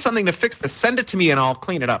do something to fix this? Send it to me and I'll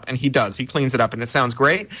clean it up." And he does. He cleans it up and it sounds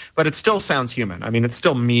great, but it still sounds human. I mean, it's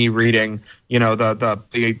still me reading.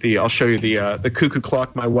 The I'll show you the cuckoo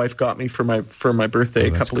clock my wife got me for my birthday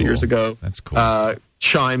a couple of years ago. That's cool.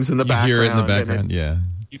 Chimes in the background. You hear it in the background, yeah.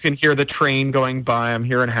 You can hear the train going by. I'm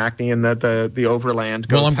here in Hackney, and the overland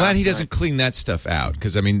goes. Well, I'm glad past he doesn't right. clean that stuff out,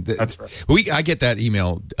 because I mean, That's right. I get that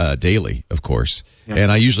email daily, of course, and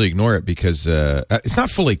I usually ignore it because it's not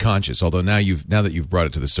fully conscious. Although now that you've brought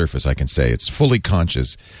it to the surface, I can say it's fully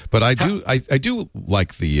conscious. But I do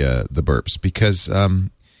like the burps because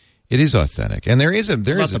it is authentic, and there is the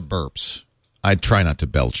burps. I try not to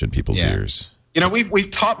belch in people's ears. You know, we've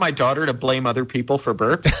taught my daughter to blame other people for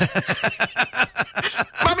burps.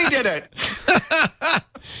 Mommy did it.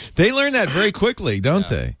 They learn that very quickly, don't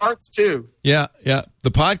they? Arts too. Yeah.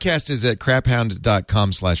 The podcast is at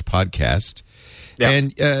craphound.com/podcast. Yeah.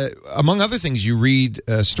 And among other things, you read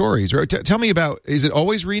stories. Tell me about, is it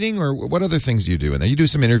always reading, or what other things do you do in there? You do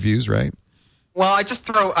some interviews, right? Well, I just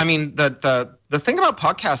throw, I mean, the thing about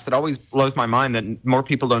podcasts that always blows my mind that more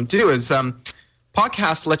people don't do is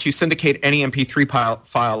podcasts let you syndicate any MP3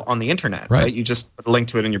 file on the internet, right? You just put a link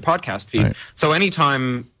to it in your podcast feed. Right. So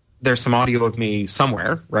anytime there's some audio of me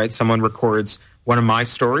somewhere, right, someone records one of my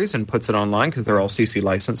stories and puts it online because they're all CC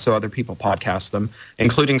licensed, so other people podcast them,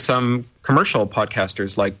 including some commercial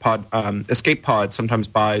podcasters like Escape Pod sometimes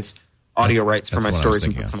buys audio rights for my stories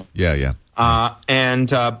and puts them on. Yeah.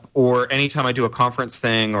 Or anytime I do a conference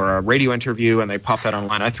thing or a radio interview and they pop that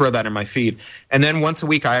online, I throw that in my feed. And then once a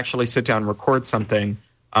week, I actually sit down and record something.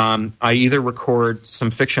 I either record some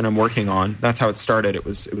fiction I'm working on. That's how it started. It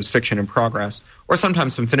was fiction in progress, or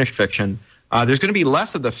sometimes some finished fiction. There's going to be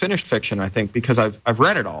less of the finished fiction, I think, because I've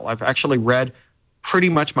read it all. I've actually read pretty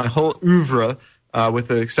much my whole oeuvre, with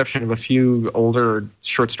the exception of a few older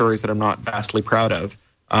short stories that I'm not vastly proud of.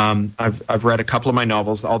 I've read a couple of my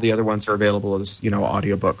novels. All the other ones are available as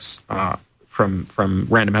audiobooks from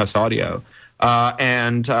Random House Audio.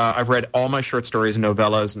 And I've read all my short stories and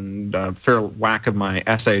novellas and a fair whack of my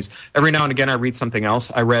essays. Every now and again, I read something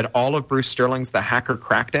else. I read all of Bruce Sterling's The Hacker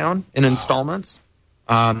Crackdown in installments.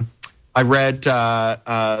 I read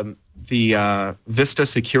the Vista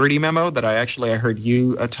security memo that I heard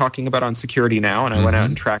you talking about on Security Now, and I went out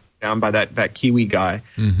and tracked it down by that Kiwi guy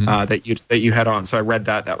that you had on. So I read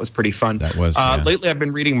that. That was pretty fun. That was lately. I've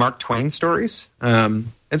been reading Mark Twain stories.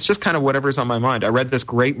 It's just kind of whatever's on my mind. I read this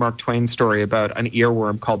great Mark Twain story about an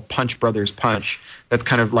earworm called Punch Brothers Punch. That's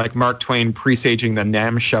kind of like Mark Twain presaging the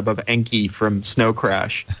Namshub of Enki from Snow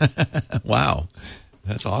Crash. Wow,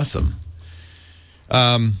 that's awesome.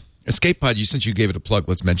 Escape Pod, since you gave it a plug,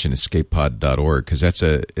 let's mention escapepod.org, because that's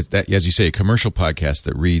as you say, a commercial podcast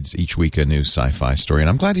that reads each week a new sci-fi story. And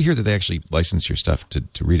I'm glad to hear that they actually license your stuff to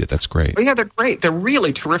read it. That's great. Well, yeah, they're great. They're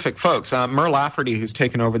really terrific folks. Merle Lafferty, who's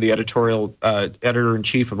taken over the editorial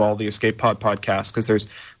editor-in-chief of all the Escape Pod podcasts, because there's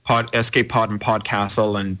Escape Pod and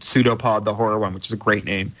Podcastle and Pseudopod, the horror one, which is a great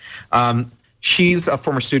name. She's a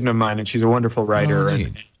former student of mine, and she's a wonderful writer,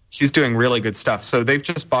 and she's doing really good stuff. So they've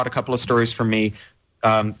just bought a couple of stories from me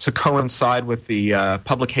to coincide with the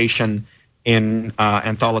publication in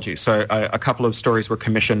anthologies. So a couple of stories were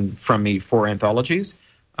commissioned from me for anthologies.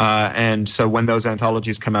 And so when those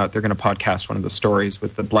anthologies come out, they're going to podcast one of the stories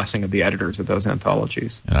with the blessing of the editors of those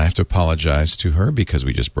anthologies. And I have to apologize to her because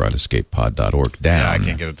we just brought escapepod.org down. Yeah, I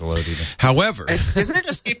can't get it to load either. However... Isn't it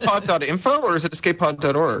escapepod.info or is it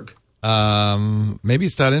escapepod.org? Maybe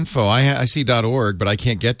it's .info. I see .org, but I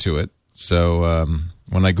can't get to it. So...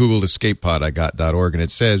 when I Googled Escape Pod, I got .org, and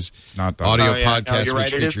it says it's not audio podcast. No, you're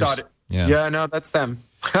right. It is features, yeah, no, that's them.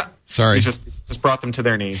 Sorry. We just brought them to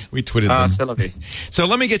their knees. We twitted them. Sylvie. So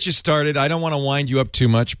let me get you started. I don't want to wind you up too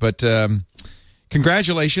much, but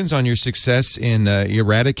congratulations on your success in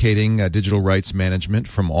eradicating digital rights management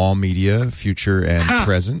from all media, future and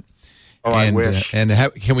present. I wish.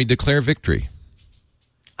 Can we declare victory?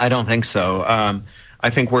 I don't think so. I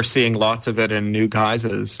think we're seeing lots of it in new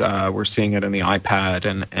guises. We're seeing it in the iPad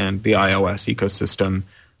and the iOS ecosystem.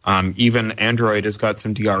 Even Android has got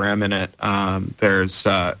some DRM in it.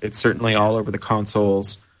 It's certainly all over the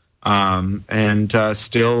consoles, and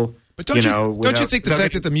still. But don't you think the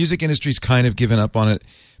fact that the music industry's kind of given up on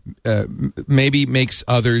it maybe makes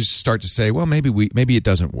others start to say, well, maybe it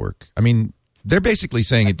doesn't work? I mean, they're basically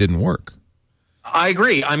saying it didn't work. I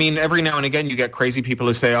agree. I mean, every now and again you get crazy people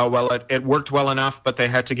who say, oh, well, it worked well enough, but they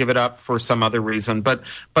had to give it up for some other reason. But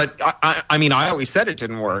I mean, I always said it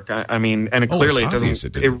didn't work. I mean, and clearly it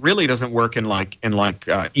doesn't. It really doesn't work in like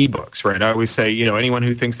ebooks, right? I always say, anyone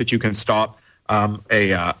who thinks that you can stop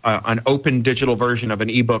an open digital version of an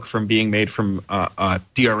ebook from being made from a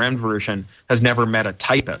DRM version has never met a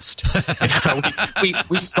typist.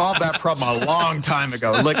 We solved that problem a long time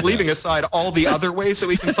ago. Like, leaving aside all the other ways that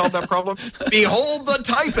we can solve that problem, behold the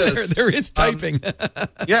typist. There is typing.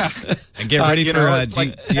 Yeah. And get ready for DRM.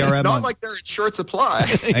 It's not like they're in short supply.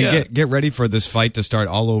 And get ready for this fight to start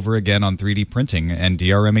all over again on 3D printing and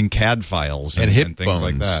DRMing CAD files and hip things bones.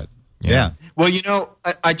 like that. Yeah. Well,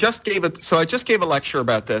 I just gave a lecture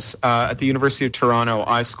about this at the University of Toronto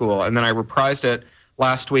iSchool, and then I reprised it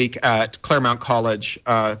last week at Claremont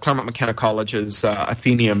McKenna College's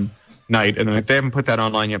Athenaeum night, and they haven't put that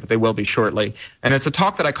online yet, but they will be shortly. And it's a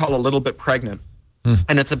talk that I call A Little Bit Pregnant,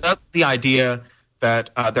 and it's about the idea that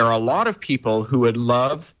there are a lot of people who would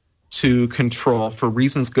love to control, for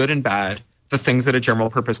reasons good and bad, the things that a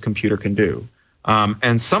general-purpose computer can do.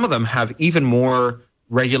 And some of them have even more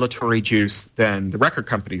regulatory juice than the record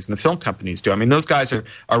companies and the film companies do. I mean, those guys are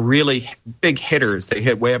really big hitters. They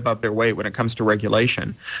hit way above their weight when it comes to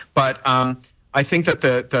regulation. But I think that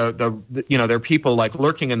there are people like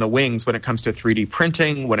lurking in the wings when it comes to 3D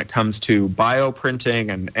printing, when it comes to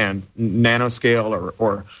bioprinting and nanoscale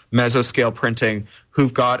or mesoscale printing,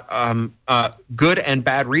 who've got good and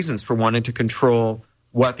bad reasons for wanting to control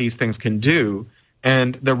what these things can do.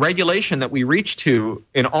 And the regulation that we reach to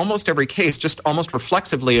in almost every case, just almost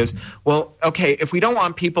reflexively, is, well, okay, if we don't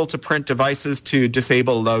want people to print devices to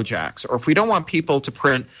disable low jacks, or if we don't want people to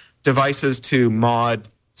print devices to mod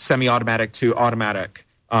semi-automatic to automatic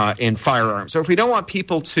in firearms, or if we don't want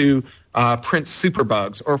people to print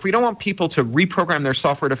superbugs, or if we don't want people to reprogram their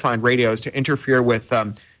software-defined radios to interfere with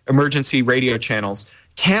emergency radio channels,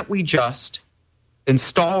 can't we just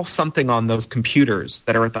install something on those computers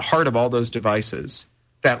that are at the heart of all those devices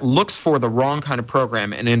that looks for the wrong kind of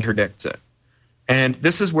program and interdicts it? And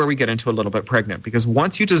this is where we get into A Little Bit Pregnant, because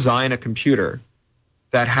once you design a computer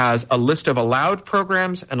that has a list of allowed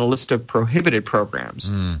programs and a list of prohibited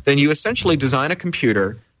programs, then you essentially design a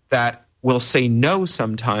computer that will say no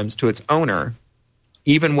sometimes to its owner,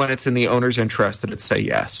 even when it's in the owner's interest that it say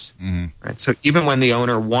yes. Right? So even when the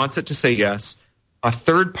owner wants it to say yes, a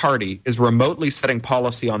third party is remotely setting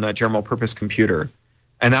policy on that general purpose computer,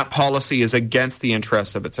 and that policy is against the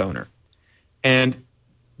interests of its owner. And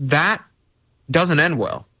that doesn't end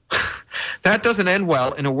well. That doesn't end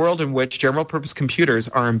well in a world in which general purpose computers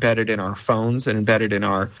are embedded in our phones and embedded in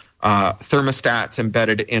our thermostats,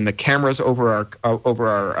 embedded in the cameras over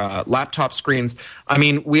our laptop screens. I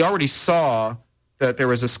mean, we already saw that there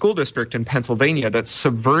was a school district in Pennsylvania that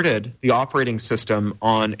subverted the operating system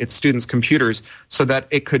on its students' computers so that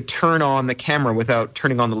it could turn on the camera without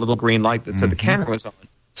turning on the little green light that said the camera was on,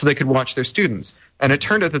 so they could watch their students. And it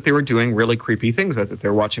turned out that they were doing really creepy things with it. They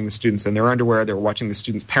were watching the students in their underwear. They were watching the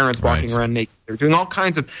students' parents walking around naked. They were doing all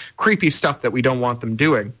kinds of creepy stuff that we don't want them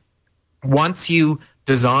doing. Once you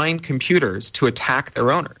design computers to attack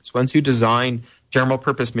their owners, once you design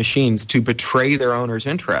general-purpose machines to betray their owners'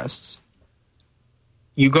 interests,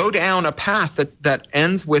 you go down a path that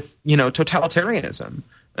ends with, totalitarianism.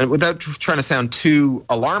 And without trying to sound too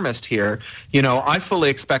alarmist here, I fully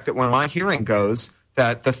expect that when my hearing goes,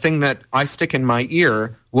 that the thing that I stick in my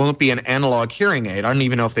ear won't be an analog hearing aid. I don't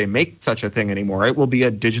even know if they make such a thing anymore. It will be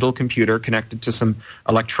a digital computer connected to some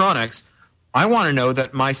electronics. I want to know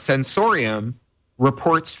that my sensorium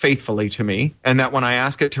reports faithfully to me, and that when I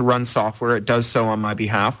ask it to run software, it does so on my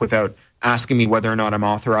behalf without asking me whether or not I'm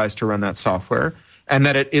authorized to run that software. And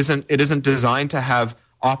that it isn't designed to have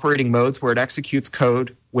operating modes where it executes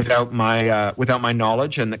code without my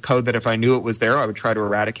knowledge, and the code that if I knew it was there, I would try to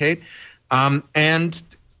eradicate. And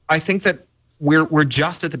I think that we're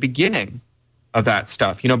just at the beginning of that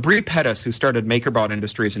stuff. Brie Pettis, who started MakerBot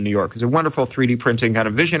Industries in New York, is a wonderful 3D printing kind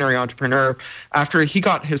of visionary entrepreneur. After he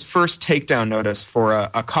got his first takedown notice for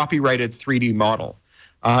a copyrighted 3D model,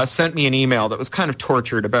 sent me an email that was kind of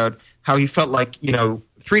tortured about how he felt like,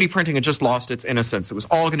 3D printing had just lost its innocence. It was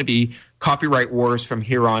all going to be copyright wars from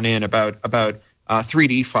here on in about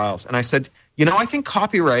 3D files. And I said, I think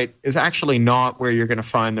copyright is actually not where you're going to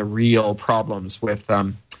find the real problems with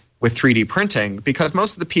 3D printing, because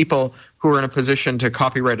most of the people who are in a position to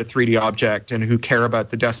copyright a 3D object and who care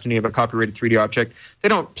about the destiny of a copyrighted 3D object, they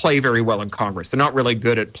don't play very well in Congress. They're not really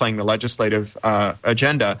good at playing the legislative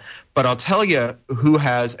agenda. But I'll tell you who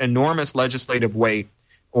has enormous legislative weight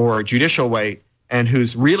or judicial weight and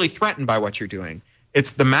who's really threatened by what you're doing.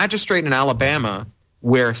 It's the magistrate in Alabama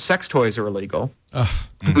where sex toys are illegal,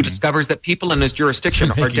 who discovers that people in his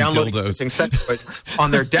jurisdiction are downloading sex toys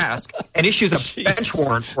on their desk and issues a bench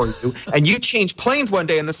warrant for you, and you change planes one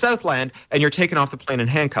day in the Southland and you're taken off the plane in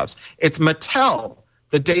handcuffs. It's Mattel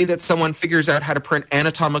the day that someone figures out how to print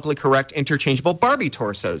anatomically correct interchangeable Barbie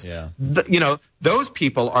torsos. Yeah. Those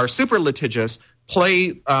people are super litigious,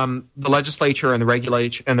 play the legislature and the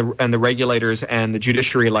regulators and the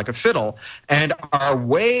judiciary like a fiddle, and are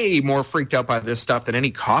way more freaked out by this stuff than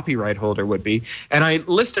any copyright holder would be. And I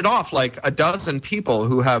listed off like a dozen people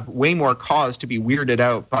who have way more cause to be weirded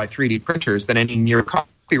out by 3D printers than any near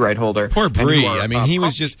copyright holder. Poor Bree. I mean, he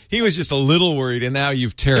was just a little worried, and now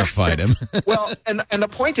you've terrified him. Well, and the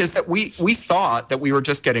point is that we thought that we were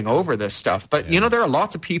just getting over this stuff, but there are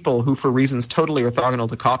lots of people who, for reasons totally orthogonal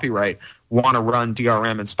to copyright, want to run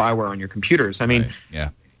DRM and spyware on your computers. I mean,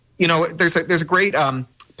 there's a great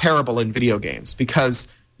parable in video games because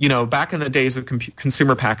back in the days of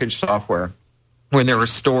consumer packaged software, when there were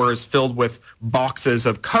stores filled with boxes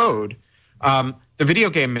of code. The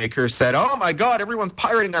video game makers said, "Oh my God, everyone's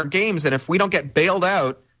pirating our games, and if we don't get bailed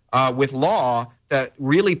out with law that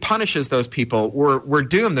really punishes those people, we're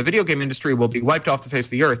doomed. The video game industry will be wiped off the face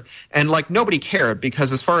of the earth." And nobody cared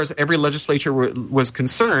because, as far as every legislature was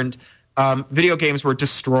concerned, video games were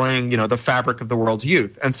destroying the fabric of the world's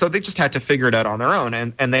youth, and so they just had to figure it out on their own,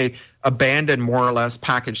 and they abandoned more or less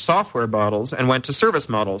packaged software models and went to service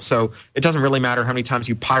models. So it doesn't really matter how many times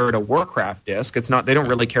you pirate a Warcraft disc. They don't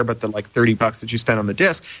really care about the $30 that you spend on the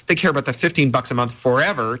disc. They care about the $15 a month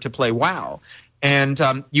forever to play WoW. And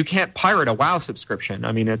you can't pirate a WoW subscription.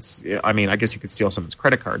 I guess you could steal someone's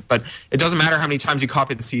credit card, but it doesn't matter how many times you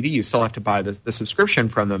copy the CD. You still have to buy the subscription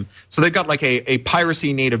from them. So they've got a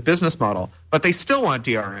piracy native business model, but they still want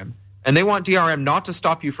DRM. And they want DRM not to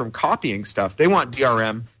stop you from copying stuff. They want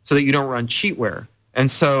DRM so that you don't run cheatware. And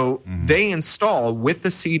so they install with the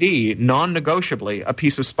CD, non-negotiably, a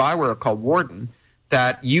piece of spyware called Warden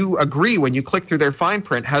that you agree when you click through their fine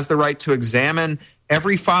print has the right to examine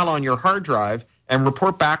every file on your hard drive and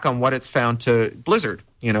report back on what it's found to Blizzard,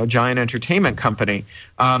 giant entertainment company,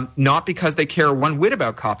 not because they care one whit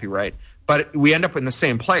about copyright, but we end up in the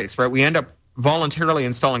same place, right? We end up voluntarily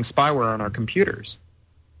installing spyware on our computers.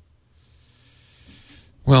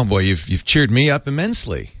 Well, boy, you've cheered me up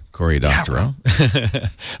immensely, Cory Doctorow.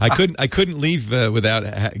 I couldn't leave without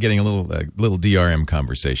getting a little DRM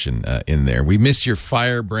conversation in there. We miss your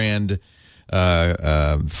firebrand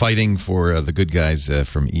fighting for the good guys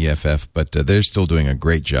from EFF, but they're still doing a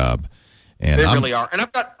great job. And they really are. And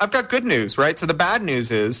I've got good news, right? So the bad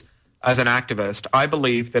news is, as an activist, I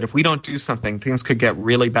believe that if we don't do something, things could get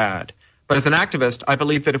really bad. But as an activist, I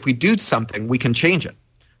believe that if we do something, we can change it,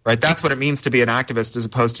 right? That's what it means to be an activist, as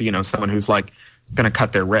opposed to someone who's going to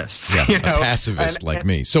cut their wrists. Yeah, a pacifist like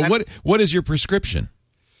me. So what is your prescription?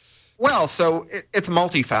 Well, so it's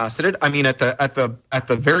multifaceted. I mean, at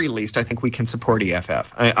the very least, I think we can support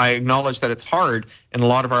EFF. I acknowledge that it's hard in a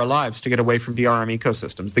lot of our lives to get away from DRM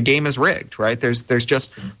ecosystems. The game is rigged, right? There's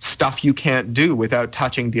just stuff you can't do without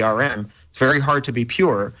touching DRM. It's very hard to be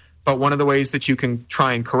pure. But one of the ways that you can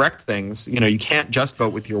try and correct things, you can't just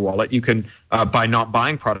vote with your wallet. You can, by not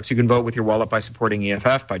buying products, you can vote with your wallet by supporting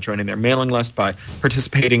EFF, by joining their mailing list, by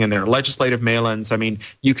participating in their legislative mail-ins. I mean,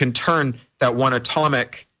 you can turn that one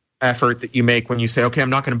atomic effort that you make when you say, okay,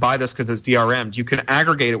 I'm not going to buy this because it's DRM'd. You can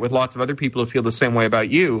aggregate it with lots of other people who feel the same way about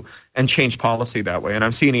you and change policy that way. And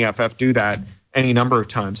I've seen EFF do that any number of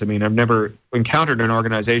times. I mean, I've never encountered an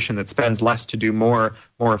organization that spends less to do more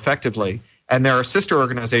effectively. And there are sister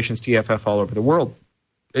organizations to EFF all over the world.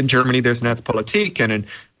 In Germany, there's Netzpolitik, and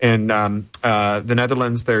in the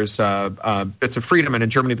Netherlands, there's Bits of Freedom, and in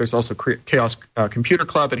Germany, there's also Chaos Computer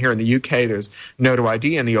Club, and here in the UK, there's No to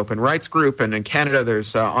ID and the Open Rights Group, and in Canada,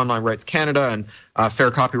 there's Online Rights Canada and Fair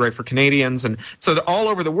Copyright for Canadians, and so all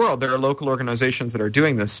over the world, there are local organizations that are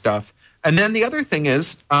doing this stuff. And then the other thing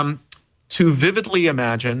is to vividly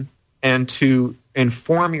imagine and to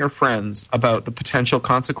inform your friends about the potential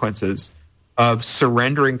consequences of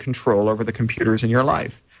surrendering control over the computers in your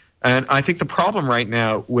life. And I think the problem right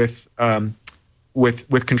now with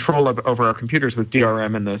control over our computers with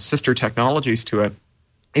DRM and the sister technologies to it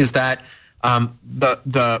is that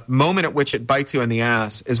the moment at which it bites you in the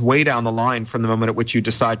ass is way down the line from the moment at which you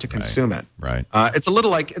decide to consume it. Right. It's a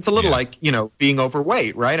little like being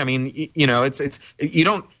overweight, right? I mean, it's you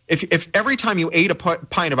don't if every time you ate a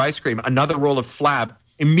pint of ice cream, another roll of flab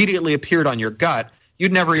immediately appeared on your gut,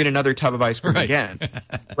 you'd never eat another tub of ice cream again,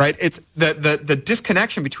 right? It's the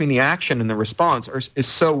disconnection between the action and the response is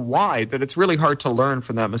so wide that it's really hard to learn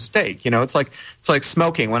from that mistake. It's like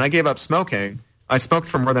smoking. When I gave up smoking, I smoked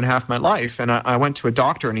for more than half my life, and I went to a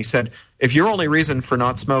doctor, and he said, if your only reason for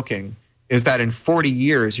not smoking is that in 40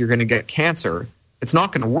 years you're going to get cancer, it's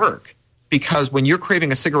not going to work, because when you're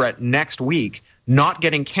craving a cigarette next week, not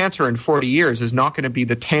getting cancer in 40 years is not going to be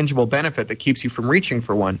the tangible benefit that keeps you from reaching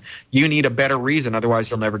for one. You need a better reason, otherwise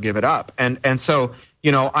you'll never give it up. And so,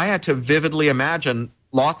 I had to vividly imagine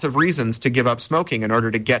lots of reasons to give up smoking in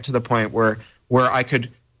order to get to the point where I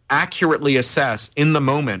could accurately assess in the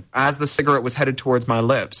moment, as the cigarette was headed towards my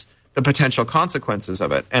lips, the potential consequences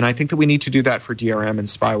of it. And I think that we need to do that for DRM and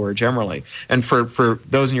spyware generally. And for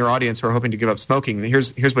those in your audience who are hoping to give up smoking,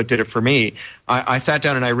 here's what did it for me. I sat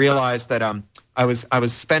down and I realized that I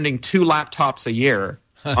was spending 2 laptops a year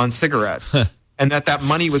on cigarettes, and that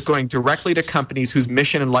money was going directly to companies whose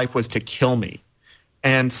mission in life was to kill me.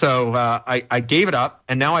 And so I gave it up,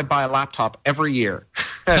 and now I buy a laptop every year.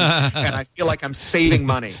 and I feel like I'm saving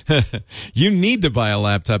money. You need to buy a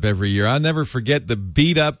laptop every year. I'll never forget the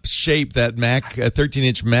beat-up shape that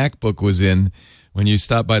 13-inch MacBook was in when you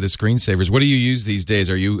stopped by the screensavers. What do you use these days?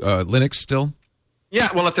 Are you Linux still? Yeah,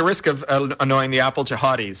 well, at the risk of annoying the Apple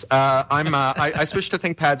jihadis, I switched to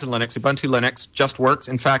ThinkPads and Linux. Ubuntu Linux just works.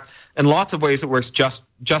 In fact, in lots of ways, it works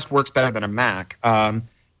just works better than a Mac.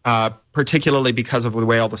 Particularly because of the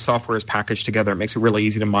way all the software is packaged together. It makes it really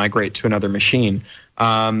easy to migrate to another machine.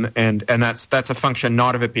 And that's a function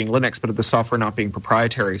not of it being Linux, but of the software not being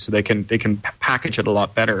proprietary. So they can package it a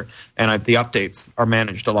lot better, and the updates are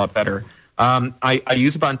managed a lot better. I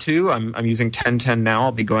use Ubuntu. I'm using 10.10 now.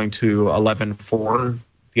 I'll be going to 11.4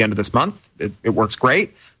 the end of this month. It works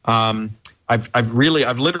great. I've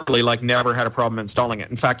literally never had a problem installing it.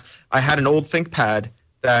 In fact, I had an old ThinkPad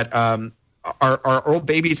that our old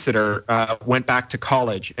babysitter went back to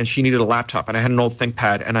college, and she needed a laptop, and I had an old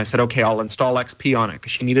ThinkPad, and I said, okay, I'll install XP on it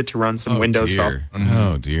because she needed to run some Windows software.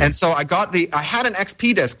 Oh dear! And so I had an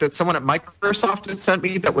XP disk that someone at Microsoft had sent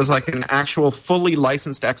me that was like an actual fully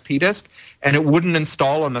licensed XP disk, and it wouldn't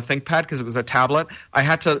install on the ThinkPad because it was a tablet. I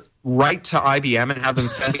had to write to IBM and have them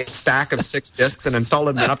send me a stack of 6 disks and install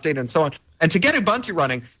it and update it and so on. And to get Ubuntu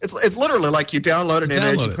running, it's literally like you download an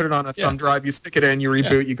image, you put it on a thumb drive, you stick it in, you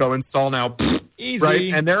reboot, you go install now, easy,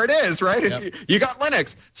 right? And there it is, right? Yep. You got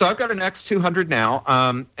Linux. So I've got an X200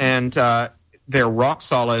 now, and they're rock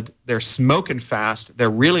solid. They're smoking fast.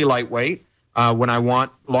 They're really lightweight. When I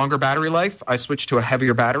want longer battery life, I switch to a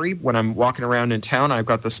heavier battery. When I'm walking around in town, I've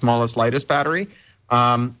got the smallest, lightest battery.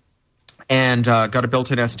 And got a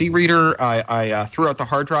built-in SD reader. I threw out the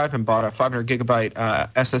hard drive and bought a 500 gigabyte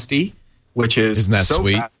SSD, which is Isn't that so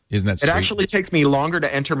sweet? fast. Isn't that sweet? It actually takes me longer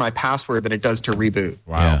to enter my password than it does to reboot.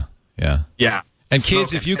 Wow. Yeah. And Smoking.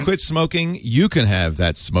 kids, if you quit smoking, you can have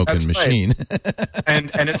that smoking machine. and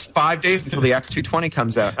it's 5 days until the X220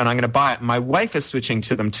 comes out, and I'm going to buy it. My wife is switching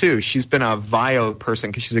to them too. She's been a Vio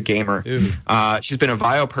person because she's a gamer. She's been a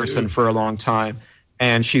Vio person for a long time.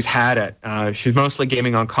 And she's had it. She's mostly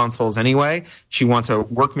gaming on consoles anyway. She wants a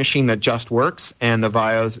work machine that just works, and the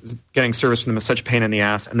Vios, getting service from them is such a pain in the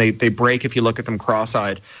ass, and they break if you look at them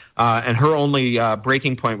cross-eyed. And her only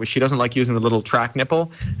breaking point was she doesn't like using the little track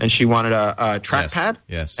nipple, and she wanted a trackpad.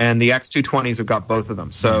 Yes. And the X220s have got both of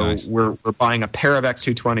them. So nice. we're buying a pair of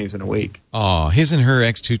X220s in a week. Oh, his and her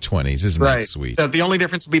X220s. Isn't that sweet? So the only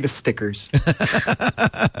difference would be the stickers.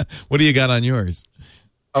 What do you got on yours?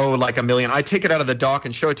 Oh, like a million. I take it out of the dock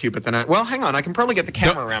and show it to you, but then hang on, I can probably get the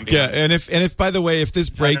camera around me. Yeah, and if by the way, if this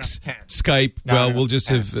breaks Skype, we'll just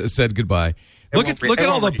have said goodbye. Look at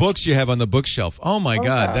all the books you have on the bookshelf. Oh my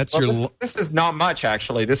God, yeah. that's This is not much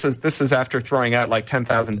actually. This is after throwing out like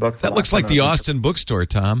 10,000 books. That looks like the Austin bookstore,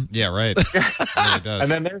 Tom. Yeah, right. Yeah, it does. And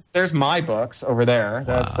then there's my books over there.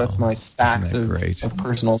 That's my stacks of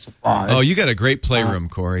personal supplies. Oh, you got a great playroom,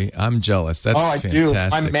 Cory. I'm jealous. That's fantastic. Do.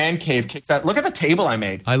 My man cave kicks out. Look at the table I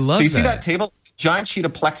made. I love So you that. see that table? Giant sheet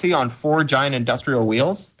of plexi on 4 giant industrial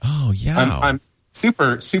wheels. Oh yeah. I'm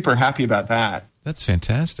super super happy about that. That's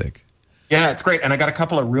fantastic. Yeah, it's great. And I got a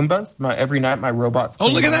couple of Roombas. Every night my robots. Oh,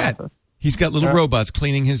 look at that. Office. He's got little robots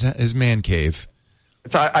cleaning his man cave.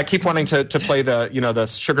 I keep wanting to play the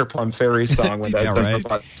Sugar Plum Fairy song when those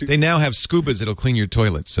robots. They now have Scubas that'll clean your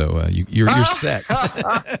toilet, so you're set.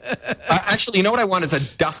 Actually, you know what I want is a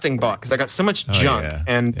dusting bot because I got so much junk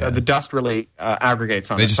and the dust really aggregates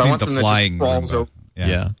on they it. Just so need I want the something flying that just crawls over.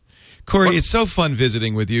 Yeah. Cory, it's so fun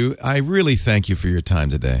visiting with you. I really thank you for your time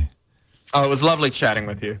today. Oh, it was lovely chatting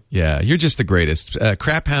with you. Yeah, you're just the greatest.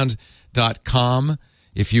 Craphound.com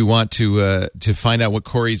if you want to find out what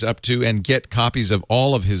Cory's up to and get copies of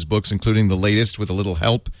all of his books, including the latest with a little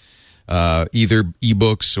help. either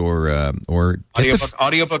ebooks or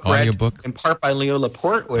audiobook read in part by Leo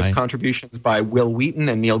Laporte with contributions by Will Wheaton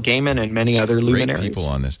and Neil Gaiman and many other luminaries. Great people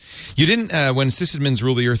on this. You didn't when Assisted Men's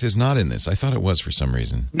Rule the Earth is not in this. I thought it was for some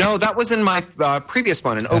reason. No, that was in my previous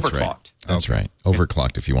one, Overclocked. That's right.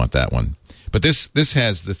 Overclocked if you want that one. But this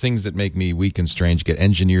has the things that make me weak and strange get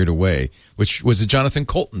engineered away, which was a Jonathan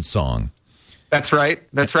Colton song. That's right.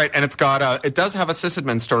 And it's got it does have a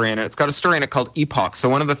Sysadmin story in it. It's got a story in it called Epoch. So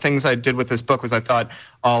one of the things I did with this book was I thought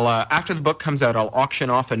I'll after the book comes out, I'll auction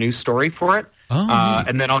off a new story for it.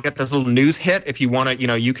 And then I'll get this little news hit. If you want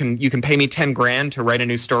to, you can pay me $10,000 to write a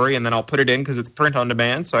new story, and then I'll put it in because it's print on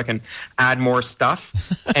demand, so I can add more stuff.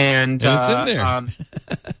 And it's in there.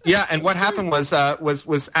 Yeah. And what happened was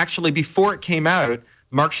actually before it came out,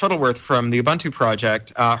 Mark Shuttleworth from the Ubuntu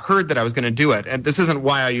project heard that I was going to do it. And this isn't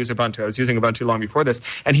why I use Ubuntu. I was using Ubuntu long before this.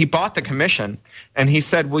 And he bought the commission. And he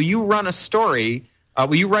said, will you write a story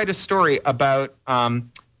about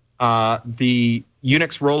the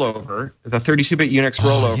Unix rollover, the 32-bit Unix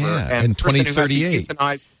rollover, and in 2038.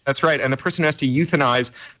 That's right, and the person who has to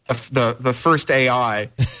euthanize the first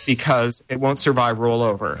AI because it won't survive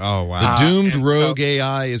rollover. Oh wow! The doomed rogue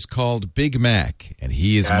AI is called Big Mac, and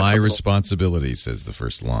he is my responsibility, says the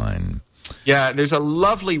first line. Yeah, there's a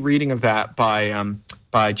lovely reading of that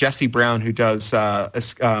by Jesse Brown, who does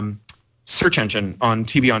search engine on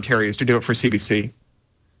TV Ontario. Used to do it for CBC.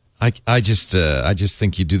 I just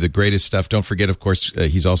think you do the greatest stuff. Don't forget, of course,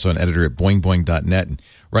 he's also an editor at boingboing.net and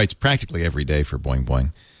writes practically every day for Boing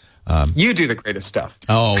Boing. You do the greatest stuff.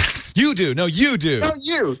 Oh, you do. No, you do. No,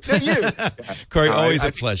 you. Yeah. Cory, always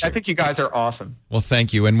a pleasure. I think you guys are awesome. Well,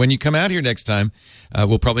 thank you. And when you come out here next time,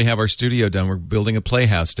 we'll probably have our studio done. We're building a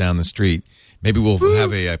playhouse down the street. Maybe we'll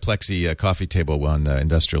have a plexi coffee table on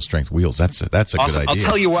industrial strength wheels. That's a awesome. good idea. I'll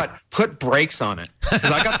tell you what, put brakes on it.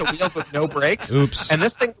 Because I got the wheels with no brakes. Oops. And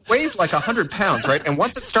this thing weighs like 100 pounds, right? And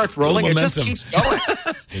once it starts rolling, it just keeps going.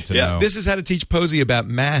 Good to know. This is how to teach Posey about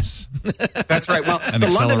mass. That's right. Well,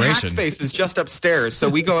 the London Hackspace is just upstairs, so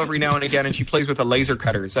we go every now and again, and she plays with the laser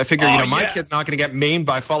cutters. I figure, my kid's not going to get maimed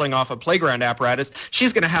by falling off a playground apparatus.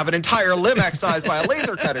 She's going to have an entire limb excised by a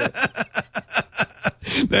laser cutter.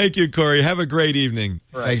 Thank you, Cory. Have a great evening.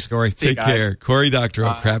 Right. Thanks, Cory. Take care. Cory Doctorow,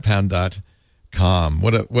 craphound.com.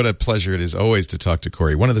 What a pleasure it is always to talk to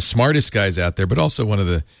Cory. One of the smartest guys out there, but also one of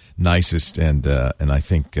the nicest and I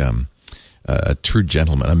think a true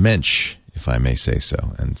gentleman, a mensch, if I may say so.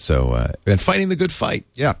 And fighting the good fight.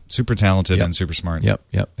 Yeah, super talented and super smart. Yep.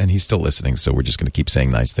 And he's still listening, so we're just going to keep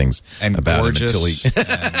saying nice things about gorgeous him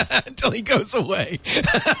until he goes away.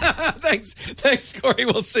 Thanks, Cory.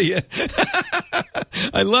 We'll see you.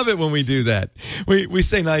 I love it when we do that. We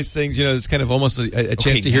say nice things. It's kind of almost a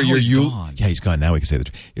chance to hear your eulogy. Yeah, he's gone. Now we can say that.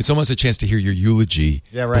 It's almost a chance to hear your eulogy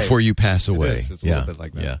before you pass away. It's a little bit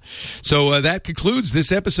like that. Yeah. So that concludes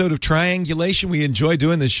this episode of Triangulation. We enjoy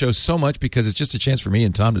doing this show so much because it's just a chance for me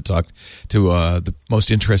and Tom to talk to the most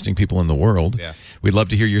interesting people in the world. Yeah. We'd love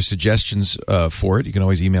to hear your suggestions for it. You can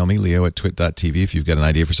always email me, leo@twit.tv, if you've got an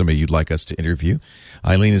idea for somebody you'd like us to interview.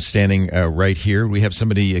 Eileen is standing right here. We have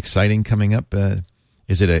somebody exciting coming up.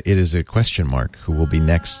 It is a question mark who will be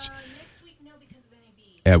next. Next week, no, because of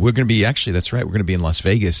NAB. We're going to be, actually, that's right. We're going to be in Las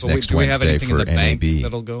Vegas next Wednesday for in the NAB. Bank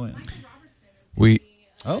that'll go in?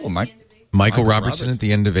 Michael Robertson at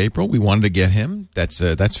the end of April. We wanted to get him. That's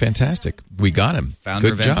fantastic. We got him. Founder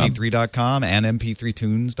good of job. MP3.com and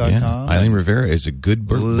MP3tunes.com. Yeah. Eileen Rivera is a good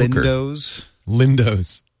booker.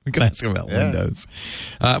 Lindos. We can ask him about Windows.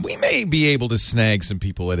 We may be able to snag some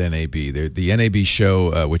people at NAB. The NAB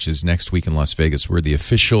show, which is next week in Las Vegas, we're the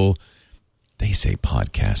official, they say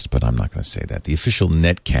podcast, but I'm not going to say that, the official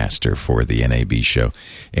netcaster for the NAB show.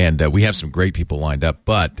 And we have some great people lined up,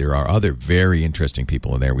 but there are other very interesting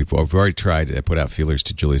people in there. We've already tried to put out feelers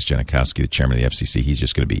to Julius Janikowski, the chairman of the FCC. He's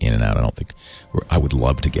just going to be in and out. I would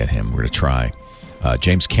love to get him. We're going to try.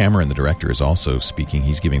 James Cameron, the director, is also speaking.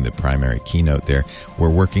 He's giving the primary keynote there.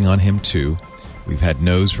 We're working on him, too. We've had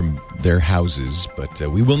no's from their houses, but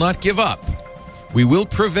we will not give up. We will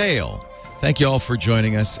prevail. Thank you all for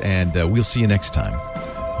joining us, and we'll see you next time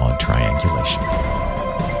on Triangulation.